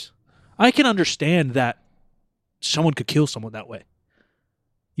and he dies. I can understand that someone could kill someone that way.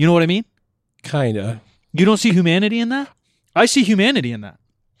 You know what I mean? Kinda. You don't see humanity in that? I see humanity in that.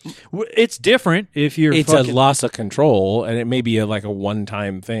 It's different if you're. It's a loss of control, and it may be like a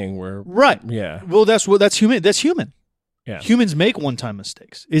one-time thing where. Right. Yeah. Well, that's human. That's human. Yeah. Humans make one-time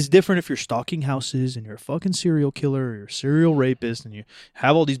mistakes. It's different if you're stalking houses and you're a fucking serial killer or you're a serial rapist and you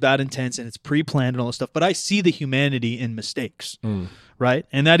have all these bad intents and it's pre-planned and all this stuff. But I see the humanity in mistakes, right?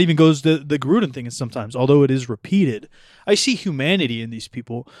 And that even goes to the Gruden thing. And sometimes, although it is repeated, I see humanity in these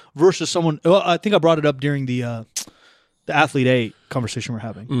people versus someone. Well, I think I brought it up during the Athlete A conversation we're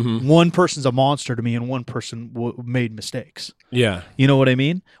having. Mm-hmm. One person's a monster to me and one person made mistakes. Yeah. You know what I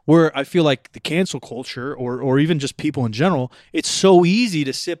mean? Where I feel like the cancel culture or even just people in general, it's so easy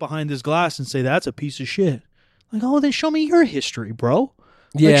to sit behind this glass and say, that's a piece of shit. Like, oh, then show me your history, bro.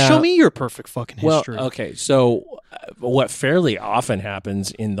 Like, Yeah. show me your perfect fucking history. Well, okay. So what fairly often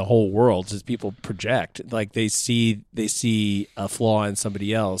happens in the whole world is people project. Like they see a flaw in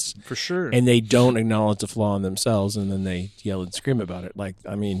somebody else, For sure. and they don't acknowledge the flaw in themselves, and then they yell and scream about it. Like,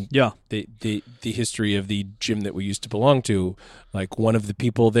 I mean, yeah. the history of the gym that we used to belong to, like one of the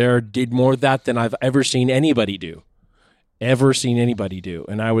people there did more of that than I've ever seen anybody do.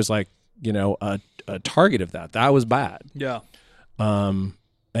 And I was like, a target of that. That was bad. Yeah.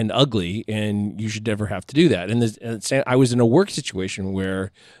 And ugly, and you should never have to do that. And I was in a work situation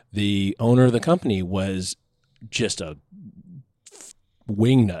where the owner of the company was just a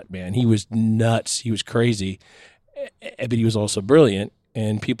wingnut, man. He was nuts. He was crazy, but he was also brilliant,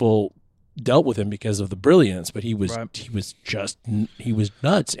 and people dealt with him because of the brilliance. But he was he was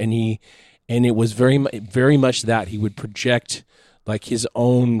nuts, and it was very much that he would project like his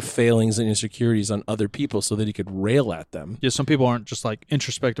own failings and insecurities on other people so that he could rail at them. Yeah, some people aren't just like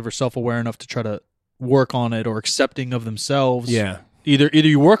introspective or self-aware enough to try to work on it or accepting of themselves. Yeah. Either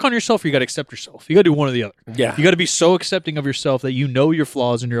you work on yourself or you got to accept yourself. You got to do one or the other. Yeah. You got to be so accepting of yourself that you know your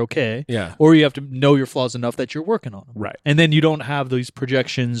flaws and you're okay. Yeah. Or you have to know your flaws enough that you're working on them. Right. And then you don't have these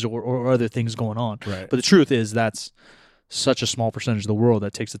projections or other things going on. Right. But the truth is that's such a small percentage of the world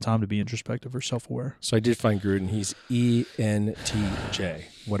that takes the time to be introspective or self-aware. So I did find Gruden. He's ENTJ,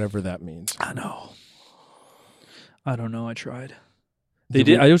 whatever that means. I know. I don't know. I tried. They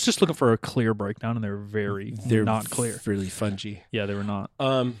did. I was just looking for a clear breakdown, and they're not clear. Really fungy. Yeah, they were not.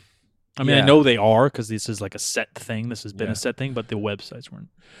 I I mean, I know they are because this is like a set thing. This has been a set thing, but the websites weren't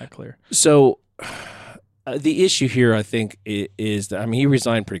that clear. So the issue here, I think, is that he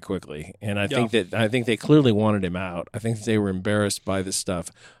resigned pretty quickly, and I think they clearly wanted him out. I think that they were embarrassed by this stuff,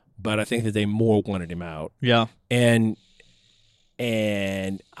 but I think that they more wanted him out. Yeah, and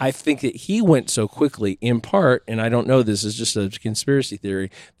I think that he went so quickly, in part, and I don't know, this is just a conspiracy theory,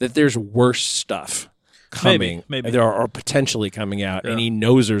 that there's worse stuff coming. Maybe. There are potentially coming out, and he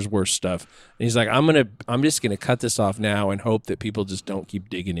knows there's worse stuff. And he's like, I'm just gonna cut this off now and hope that people just don't keep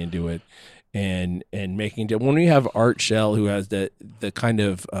digging into it and making it. When we have Art Shell, who has the kind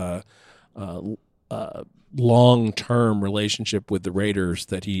of long-term relationship with the Raiders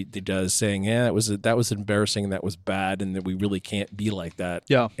that he does, saying, that was embarrassing, and that was bad, and that we really can't be like that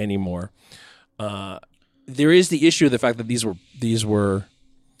anymore. There is the issue of the fact that these were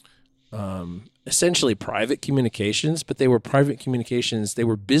essentially private communications, but they were private communications. They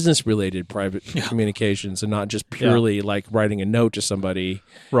were business-related private communications, and not just purely like writing a note to somebody,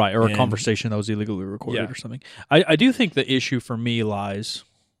 right, or a conversation that was illegally recorded or something. I do think the issue for me lies.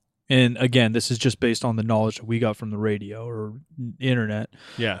 And again, this is just based on the knowledge that we got from the radio or internet.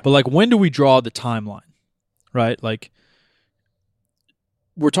 Yeah. But like, when do we draw the timeline? Right? Like,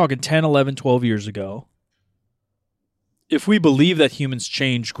 we're talking 10, 11, 12 years ago. If we believe that humans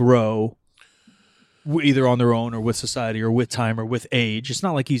change, grow, either on their own or with society or with time or with age, it's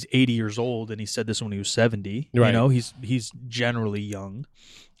not like he's 80 years old and he said this when he was 70. Right. You know, he's generally young.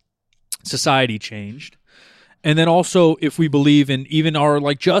 Society changed. And then also, if we believe in even our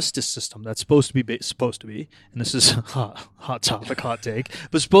like justice system, that's supposed to be, and this is a hot topic, hot take,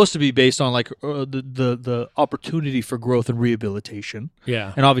 but supposed to be based on like the opportunity for growth and rehabilitation.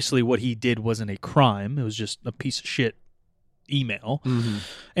 Yeah. And obviously, what he did wasn't a crime; it was just a piece of shit email. Mm-hmm.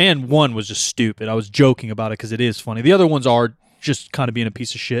 And one was just stupid. I was joking about it because it is funny. The other ones are just kind of being a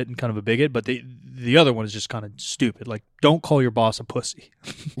piece of shit and kind of a bigot, but the other one is just kind of stupid. Like, don't call your boss a pussy.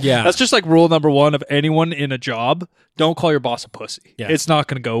 Yeah. That's just like rule number one of anyone in a job. Don't call your boss a pussy. Yeah. It's not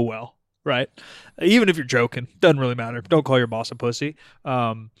going to go well, right? Even if you're joking, doesn't really matter. Don't call your boss a pussy.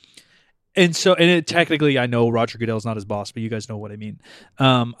 Technically, I know Roger Goodell's not his boss, but you guys know what I mean.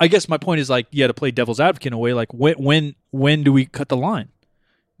 I guess my point is like, yeah, to play devil's advocate in a way, like when do we cut the line?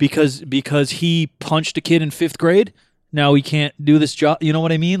 Because he punched a kid in 5th grade. Now he can't do this job. You know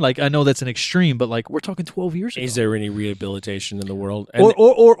what I mean? Like, I know that's an extreme, but like, we're talking 12 years ago. Is there any rehabilitation in the world? And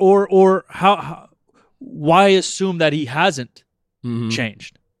Or how? Why assume that he hasn't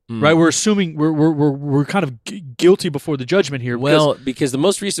changed? Mm-hmm. Right? We're assuming we're kind of guilty before the judgment here. Well, because the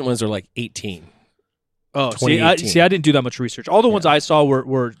most recent ones are like 18. Oh, see, I didn't do that much research. All the ones I saw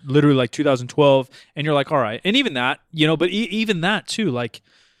were literally like 2012, and you're like, all right, and even that, but even that too, like,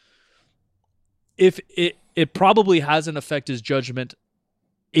 if it probably hasn't affected his judgment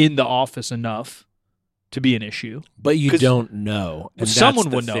in the office enough to be an issue. But you don't know. And someone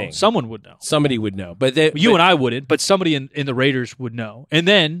that's would the know. thing. Someone would know. Somebody would know. But you and I wouldn't, but somebody in the Raiders would know. And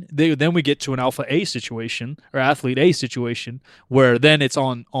then we get to an Alpha A situation or Athlete A situation where then it's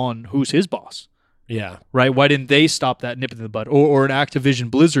on who's his boss. Yeah. Right? Why didn't they stop that nip in the bud? Or an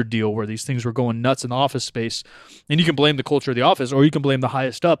Activision Blizzard deal where these things were going nuts in the office space. And you can blame the culture of the office, or you can blame the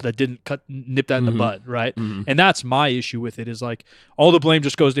highest up that didn't nip that in the bud, right? Mm-hmm. And that's my issue with it, is like all the blame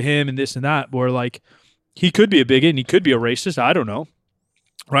just goes to him and this and that, where like he could be a bigot and he could be a racist. I don't know.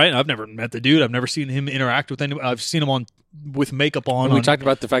 Right? I've never met the dude. I've never seen him interact with anyone. I've seen him with makeup on. And we talked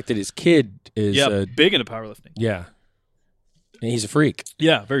about the fact that his kid is big into powerlifting. Yeah. And he's a freak.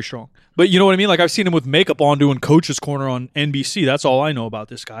 Yeah, very strong. But you know what I mean? Like, I've seen him with makeup on doing Coach's Corner on NBC. That's all I know about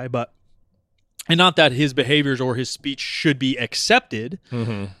this guy. And not that his behaviors or his speech should be accepted,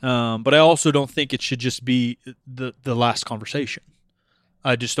 but I also don't think it should just be the last conversation.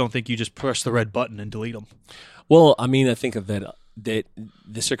 I just don't think you just press the red button and delete them. Well, I mean, I think of that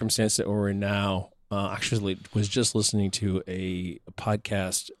the circumstance that we're in now. Actually, was just listening to a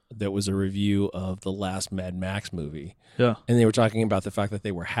podcast that was a review of the last Mad Max movie. Yeah, and they were talking about the fact that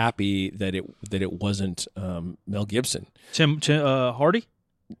they were happy that it wasn't Mel Gibson. Tim Hardy.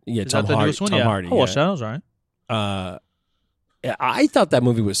 Yeah, Is Tom that the Hardy. newest one? Tom Yeah. Hardy. I watched that. That was all right. I thought that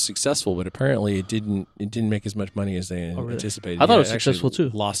movie was successful, but apparently it didn't make as much money as they really? anticipated. I thought it was actually successful too.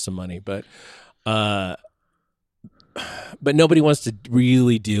 Lost some money, but nobody wants to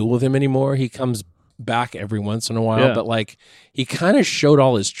really deal with him anymore. He comes back every once in a while, but like he kind of showed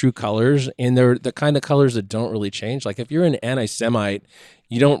all his true colors, and they're the kind of colors that don't really change. Like if you're an anti-Semite,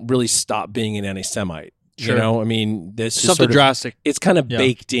 you don't really stop being an anti-Semite. Sure. You know, I mean, this is something drastic. It's kind of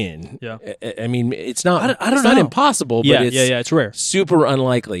baked in. Yeah. I mean, it's not. I don't it's know. not impossible, Yeah, but it's rare. Super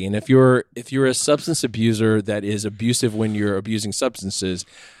unlikely. And if you're a substance abuser that is abusive when you're abusing substances,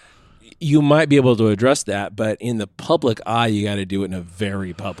 you might be able to address that. But in the public eye, you got to do it in a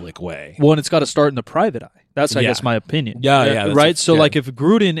very public way. Well, and it's got to start in the private eye. That's, I guess, my opinion. Yeah. Right? So, like, if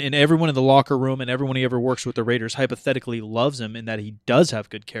Gruden and everyone in the locker room and everyone he ever works with the Raiders hypothetically loves him and that he does have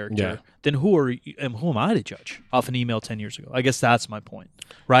good character, then who am I to judge off an email 10 years ago? I guess that's my point,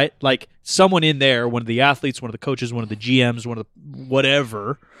 right? Like, someone in there, one of the athletes, one of the coaches, one of the GMs, one of the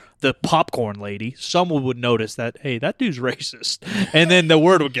whatever, the popcorn lady, someone would notice that, hey, that dude's racist. And then the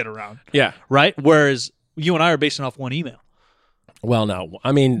word would get around. Yeah. Right? Whereas you and I are basing off one email. Well, no,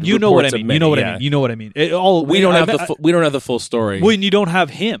 I mean, you know what I mean. Many, you know what I mean. You know what I mean. We don't have the full story. When you don't have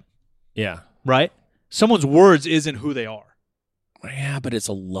him, right? Someone's words isn't who they are. Yeah, but it's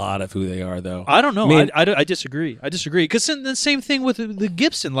a lot of who they are, though. I don't know. I disagree. Because the same thing with the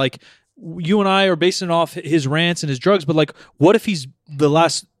Gibson. Like, you and I are basing it off his rants and his drugs, but like, what if he's the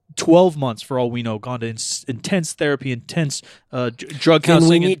last 12 months, for all we know, gone to intense therapy, intense drug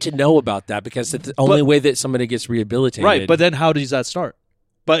counseling. And we need to know about that because it's the only way that somebody gets rehabilitated. Right, but then how does that start?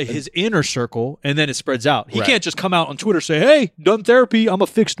 But his inner circle, and then it spreads out. He can't just come out on Twitter and say, hey, done therapy, I'm a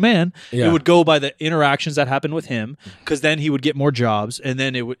fixed man. Yeah. It would go by the interactions that happened with him, because then he would get more jobs, and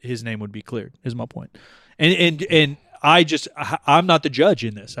then his name would be cleared, is my point. And I'm not the judge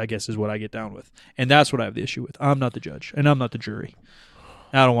in this, I guess, is what I get down with. And that's what I have the issue with. I'm not the judge, and I'm not the jury.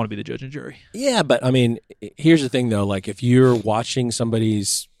 I don't want to be the judge and jury. Yeah, but I mean, here's the thing though. Like, if you're watching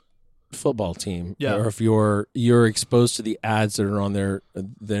somebody's football team, or if you're exposed to the ads that are on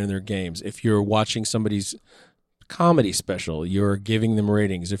their games, if you're watching somebody's comedy special, you're giving them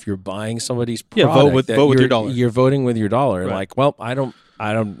ratings. If you're buying somebody's Yeah, product, vote with your dollar. You're voting with your dollar. Right. Like, well, I'm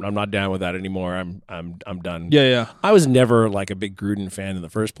not down with that anymore. I'm done. Yeah. I was never like a big Gruden fan in the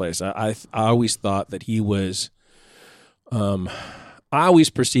first place. I always thought that he was, I always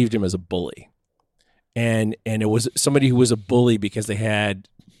perceived him as a bully, and it was somebody who was a bully because they had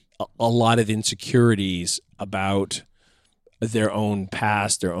a lot of insecurities about their own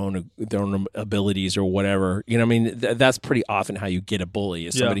past, their own abilities or whatever. You know, I mean, that's pretty often how you get a bully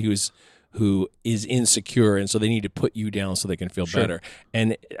is somebody who is insecure, and so they need to put you down so they can feel better.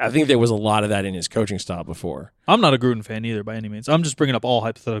 And I think there was a lot of that in his coaching style before. I'm not a Gruden fan either by any means. I'm just bringing up all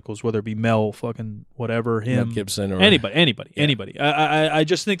hypotheticals, whether it be Mel, fucking whatever, him, Mel Gibson, or anybody. I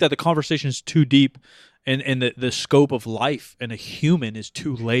just think that the conversation is too deep, and the scope of life and a human is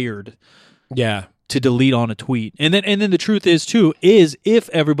too layered. Yeah. To delete on a tweet. And then the truth is if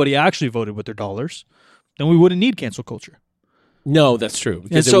everybody actually voted with their dollars, then we wouldn't need cancel culture. No, that's true.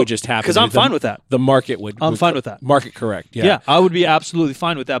 Because it would just happen. Because I'm fine with that. The market would. I'm fine with that. Market correct. Yeah. Yeah, I would be absolutely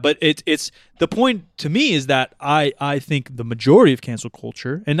fine with that. But it's the point to me is that I think the majority of cancel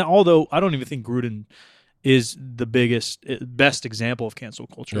culture, and although I don't even think Gruden is the best example of cancel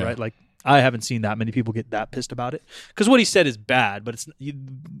culture, right? Like, I haven't seen that many people get that pissed about it because what he said is bad, but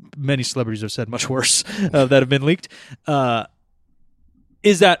many celebrities have said much worse that have been leaked.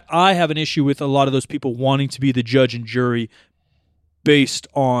 Is that I have an issue with a lot of those people wanting to be the judge and jury based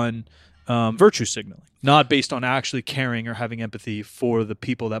on virtue signaling, not based on actually caring or having empathy for the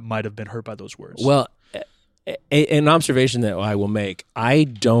people that might have been hurt by those words. Well, an observation that I will make, I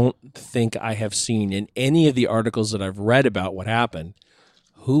don't think I have seen in any of the articles that I've read about what happened,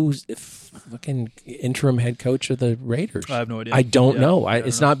 who's the fucking interim head coach of the Raiders? I have no idea. I don't know.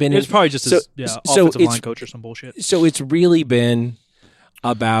 It's not been. It's probably just offensive line coach or some bullshit. So it's really been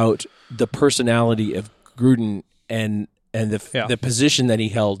about the personality of Gruden and the position that he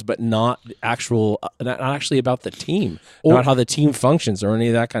held, but not actually about the team, not how the team functions or any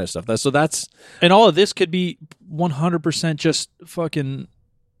of that kind of stuff. And all of this could be 100% just fucking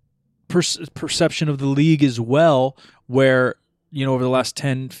perception of the league as well, where, you know, over the last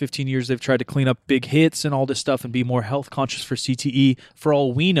 10, 15 years, they've tried to clean up big hits and all this stuff and be more health conscious for CTE. For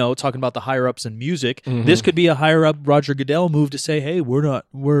all we know, talking about the higher ups in music, this could be a higher up Roger Goodell move to say, hey, we're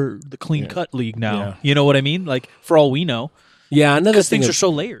the clean cut league now. Yeah. You know what I mean? Like, for all we know. Yeah, because things are so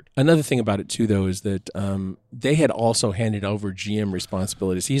layered. Another thing about it too, though, is that they had also handed over GM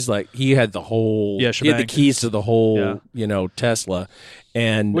responsibilities. He had the whole, he had the keys to the whole, Tesla,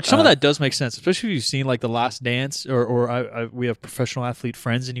 and which some of that does make sense, especially if you've seen like The Last Dance, or we have professional athlete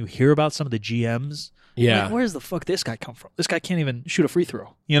friends, and you hear about some of the GMs. Yeah, like, where's the fuck this guy come from? This guy can't even shoot a free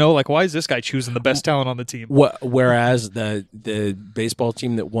throw. You know, like, why is this guy choosing the best talent on the team? Whereas the baseball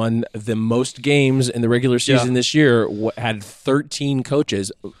team that won the most games in the regular season this year had 13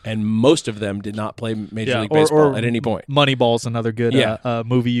 coaches, and most of them did not play Major League Baseball at any point. Moneyball's another good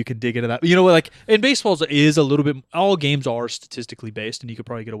movie you can dig into that. You know, like, in baseball is a little bit. All games are statistically based, and you could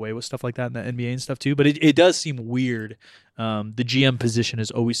probably get away with stuff like that in the NBA and stuff too. But it does seem weird. The GM position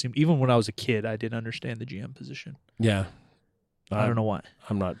has always seemed, even when I was a kid, I didn't understand the GM position. Yeah. I don't know why.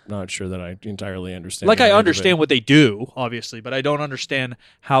 I'm not sure that I entirely understand. Like, I understand what they do, obviously, but I don't understand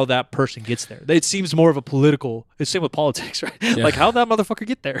how that person gets there. It seems more of a political. It's the same with politics, right? Yeah. Like, how'd that motherfucker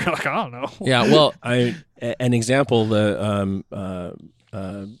get there? Like, I don't know. Yeah, well, an example, the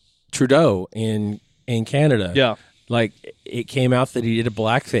Trudeau in Canada. Yeah. Like, it came out that he did a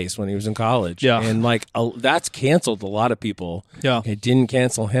blackface when he was in college. Yeah. And, like, that's canceled a lot of people. Yeah. It didn't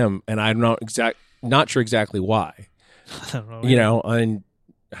cancel him, and I'm not sure exactly why. I don't know. You know, and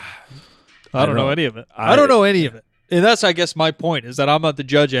I don't know any of it. I don't know any of it. And that's, I guess, my point, is that I'm not the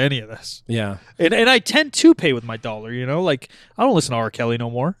judge of any of this. Yeah. And I tend to pay with my dollar, you know? Like, I don't listen to R. Kelly no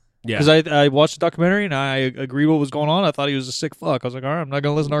more. Yeah. Because I watched the documentary and I agreed what was going on. I thought he was a sick fuck. I was like, all right, I'm not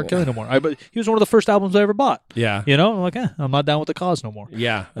going to listen to R. Kelly no more. But he was one of the first albums I ever bought. Yeah. You know? I'm like, I'm not down with the cause no more.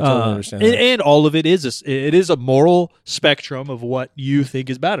 Yeah. I totally understand that. And all of it is a moral spectrum of what you think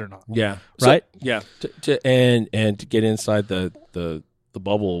is bad or not. Yeah. Right? So, yeah. And to get inside the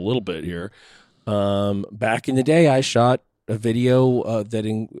bubble a little bit here, back in the day, I shot a video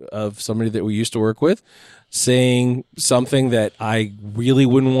of somebody that we used to work with saying something that I really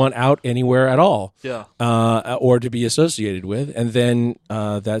wouldn't want out anywhere at all, or to be associated with. And then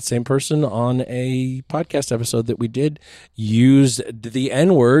that same person on a podcast episode that we did used the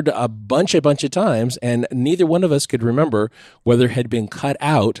N-word a bunch of times, and neither one of us could remember whether it had been cut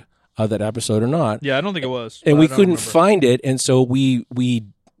out of that episode or not. Yeah, I don't think it was. And we couldn't find it, and so we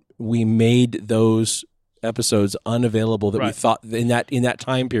made those episodes unavailable that we thought in that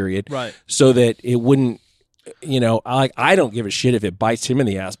time period, right, so that it wouldn't I don't give a shit if it bites him in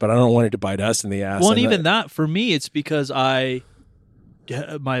the ass, but I don't want it to bite us in the ass. Well, and even that for me, it's because my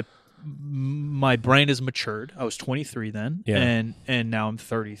brain has matured. I was 23 then, and now I'm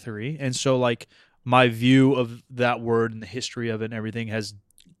 33, and so like my view of that word and the history of it and everything has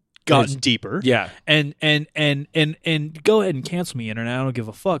gotten deeper. Yeah. And go ahead and cancel me, internet. I don't give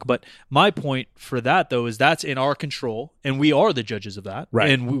a fuck. But my point for that, though, is that's in our control, and we are the judges of that. Right.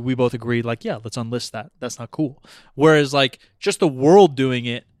 And we both agreed, like, yeah, let's unlist that. That's not cool. Whereas, like, just the world doing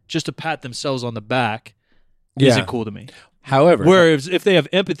it just to pat themselves on the back isn't cool to me. However, whereas if they have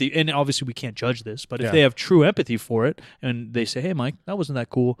empathy, and obviously we can't judge this, but if they have true empathy for it, and they say, hey, Mike, that wasn't that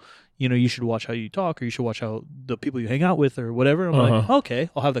cool. You should watch how you talk, or you should watch how the people you hang out with, or whatever. I'm like, okay,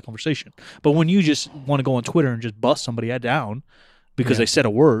 I'll have that conversation. But when you just want to go on Twitter and just bust somebody down because they said a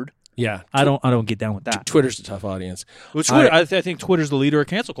word, I don't get down with that. Twitter's a tough audience. Well, Twitter, I think Twitter's the leader of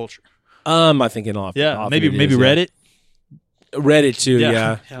cancel culture. I think it often. Yeah, maybe Reddit. Reddit too.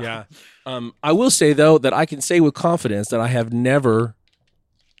 Yeah. I will say though that I can say with confidence that I have never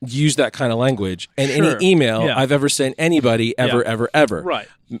used that kind of language in any email I've ever sent anybody ever. Right.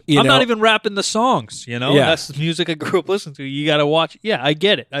 I'm not even rapping the songs, That's the music I grew up listening to. You got to watch. Yeah, I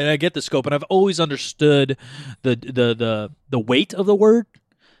get it. I get the scope, and I've always understood the weight of the word.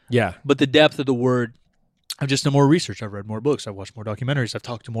 Yeah. But the depth of the word, I've just done more research. I've read more books. I've watched more documentaries. I've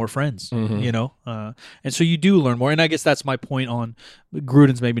talked to more friends, and so you do learn more. And I guess that's my point on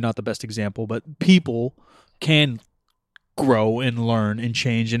Gruden's maybe not the best example, but people can grow and learn and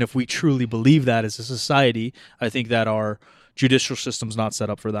change. And if we truly believe that as a society, I think that our judicial system's not set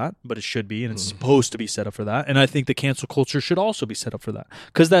up for that, but it should be, and it's supposed to be set up for that. And I think the cancel culture should also be set up for that,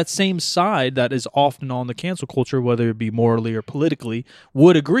 because that same side that is often on the cancel culture, whether it be morally or politically,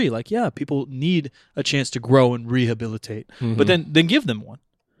 would agree. Like, yeah, people need a chance to grow and rehabilitate, but then give them one.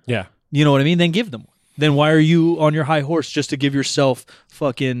 Yeah, you know what I mean? Then give them one. Then why are you on your high horse just to give yourself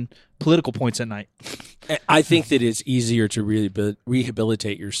fucking political points at night? I think that it's easier to really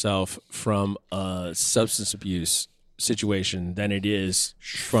rehabilitate yourself from a substance abuse situation than it is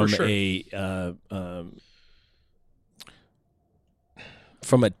from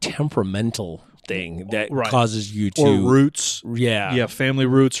from a temperamental thing that causes you to, or roots, yeah, family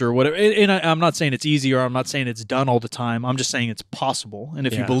roots or whatever. And I'm not saying it's easy, or I'm not saying it's done all the time. I'm just saying it's possible. And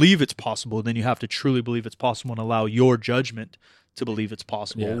if you believe it's possible, then you have to truly believe it's possible and allow your judgment to believe it's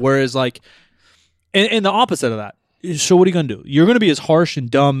possible. Yeah. Whereas, like, and the opposite of that. So what are you going to do? You're going to be as harsh and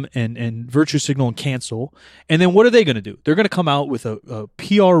dumb and virtue signal and cancel. And then what are they going to do? They're going to come out with a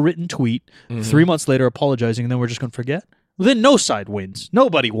PR written tweet 3 months later apologizing, and then we're just going to forget? Well, then no side wins.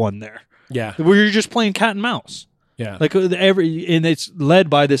 Nobody won there. Yeah. Where you're just playing cat and mouse. Yeah. Like and it's led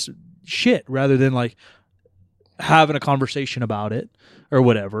by this shit rather than like having a conversation about it or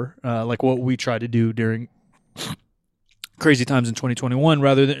whatever. Like what we tried to do during crazy times in 2021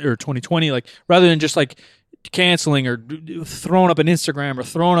 or 2020, like rather than just like canceling or throwing up an Instagram or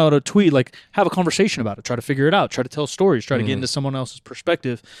throwing out a tweet, like have a conversation about it, try to figure it out, try to tell stories, try to get into someone else's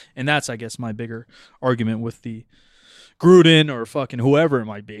perspective. And that's, I guess, my bigger argument with the Gruden or fucking whoever it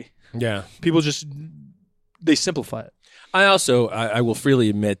might be. Yeah. People just, they simplify it. I will freely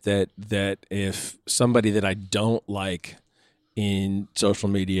admit that if somebody that I don't like in social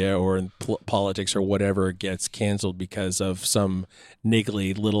media or in politics or whatever gets canceled because of some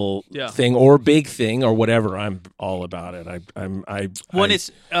niggly little thing or big thing or whatever, I'm all about it.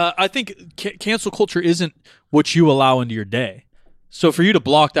 I think cancel culture isn't what you allow into your day. So for you to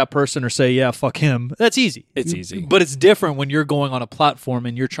block that person or say, yeah, fuck him, that's easy. It's easy. But it's different when you're going on a platform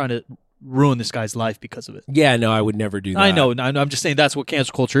and you're trying to ruin this guy's life because of it. Yeah, no, I would never do that. I know. I'm just saying that's what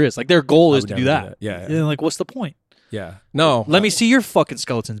cancel culture is. Like their goal is to do that. Yeah. And like, what's the point? Yeah. No. Let me see your fucking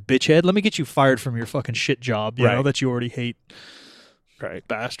skeletons, bitchhead. Let me get you fired from your fucking shit job, you know, that you already hate. Right.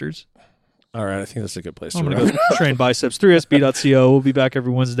 Bastards. All right. I think that's a good place I'm to going to go train biceps. 3sb.co. We'll be back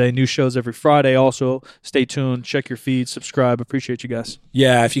every Wednesday. New shows every Friday. Also, stay tuned. Check your feed. Subscribe. Appreciate you guys.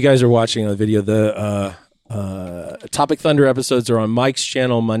 Yeah. If you guys are watching the video, the Topic Thunder episodes are on Mike's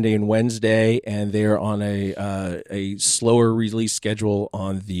channel Monday and Wednesday, and they're on a slower release schedule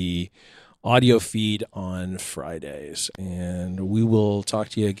on the audio feed on Fridays. And we will talk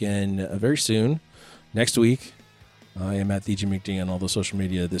to you again very soon, next week. I am at DJ McD on all the social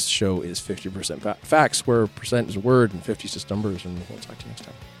media. This show is 50% facts, where percent is a word and 50 is just numbers. And we'll talk to you next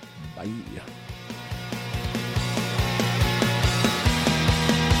time. Bye.